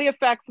 Feel the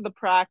effects of the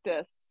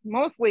practice.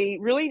 Mostly,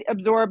 really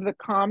absorb the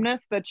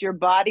calmness that your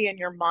body and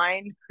your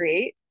mind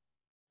create.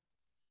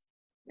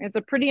 It's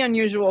a pretty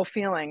unusual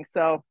feeling.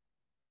 So,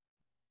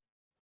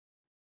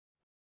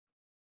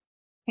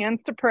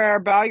 hands to prayer.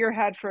 Bow your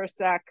head for a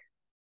sec.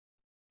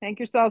 Thank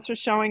yourselves for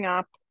showing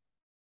up.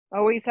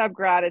 Always have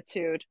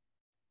gratitude.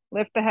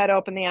 Lift the head,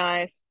 open the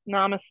eyes.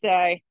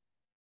 Namaste.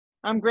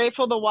 I'm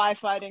grateful the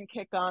Wi-Fi didn't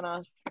kick on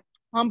us.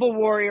 Humble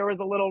Warrior was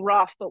a little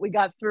rough, but we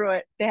got through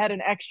it. They had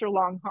an extra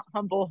long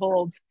humble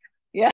hold.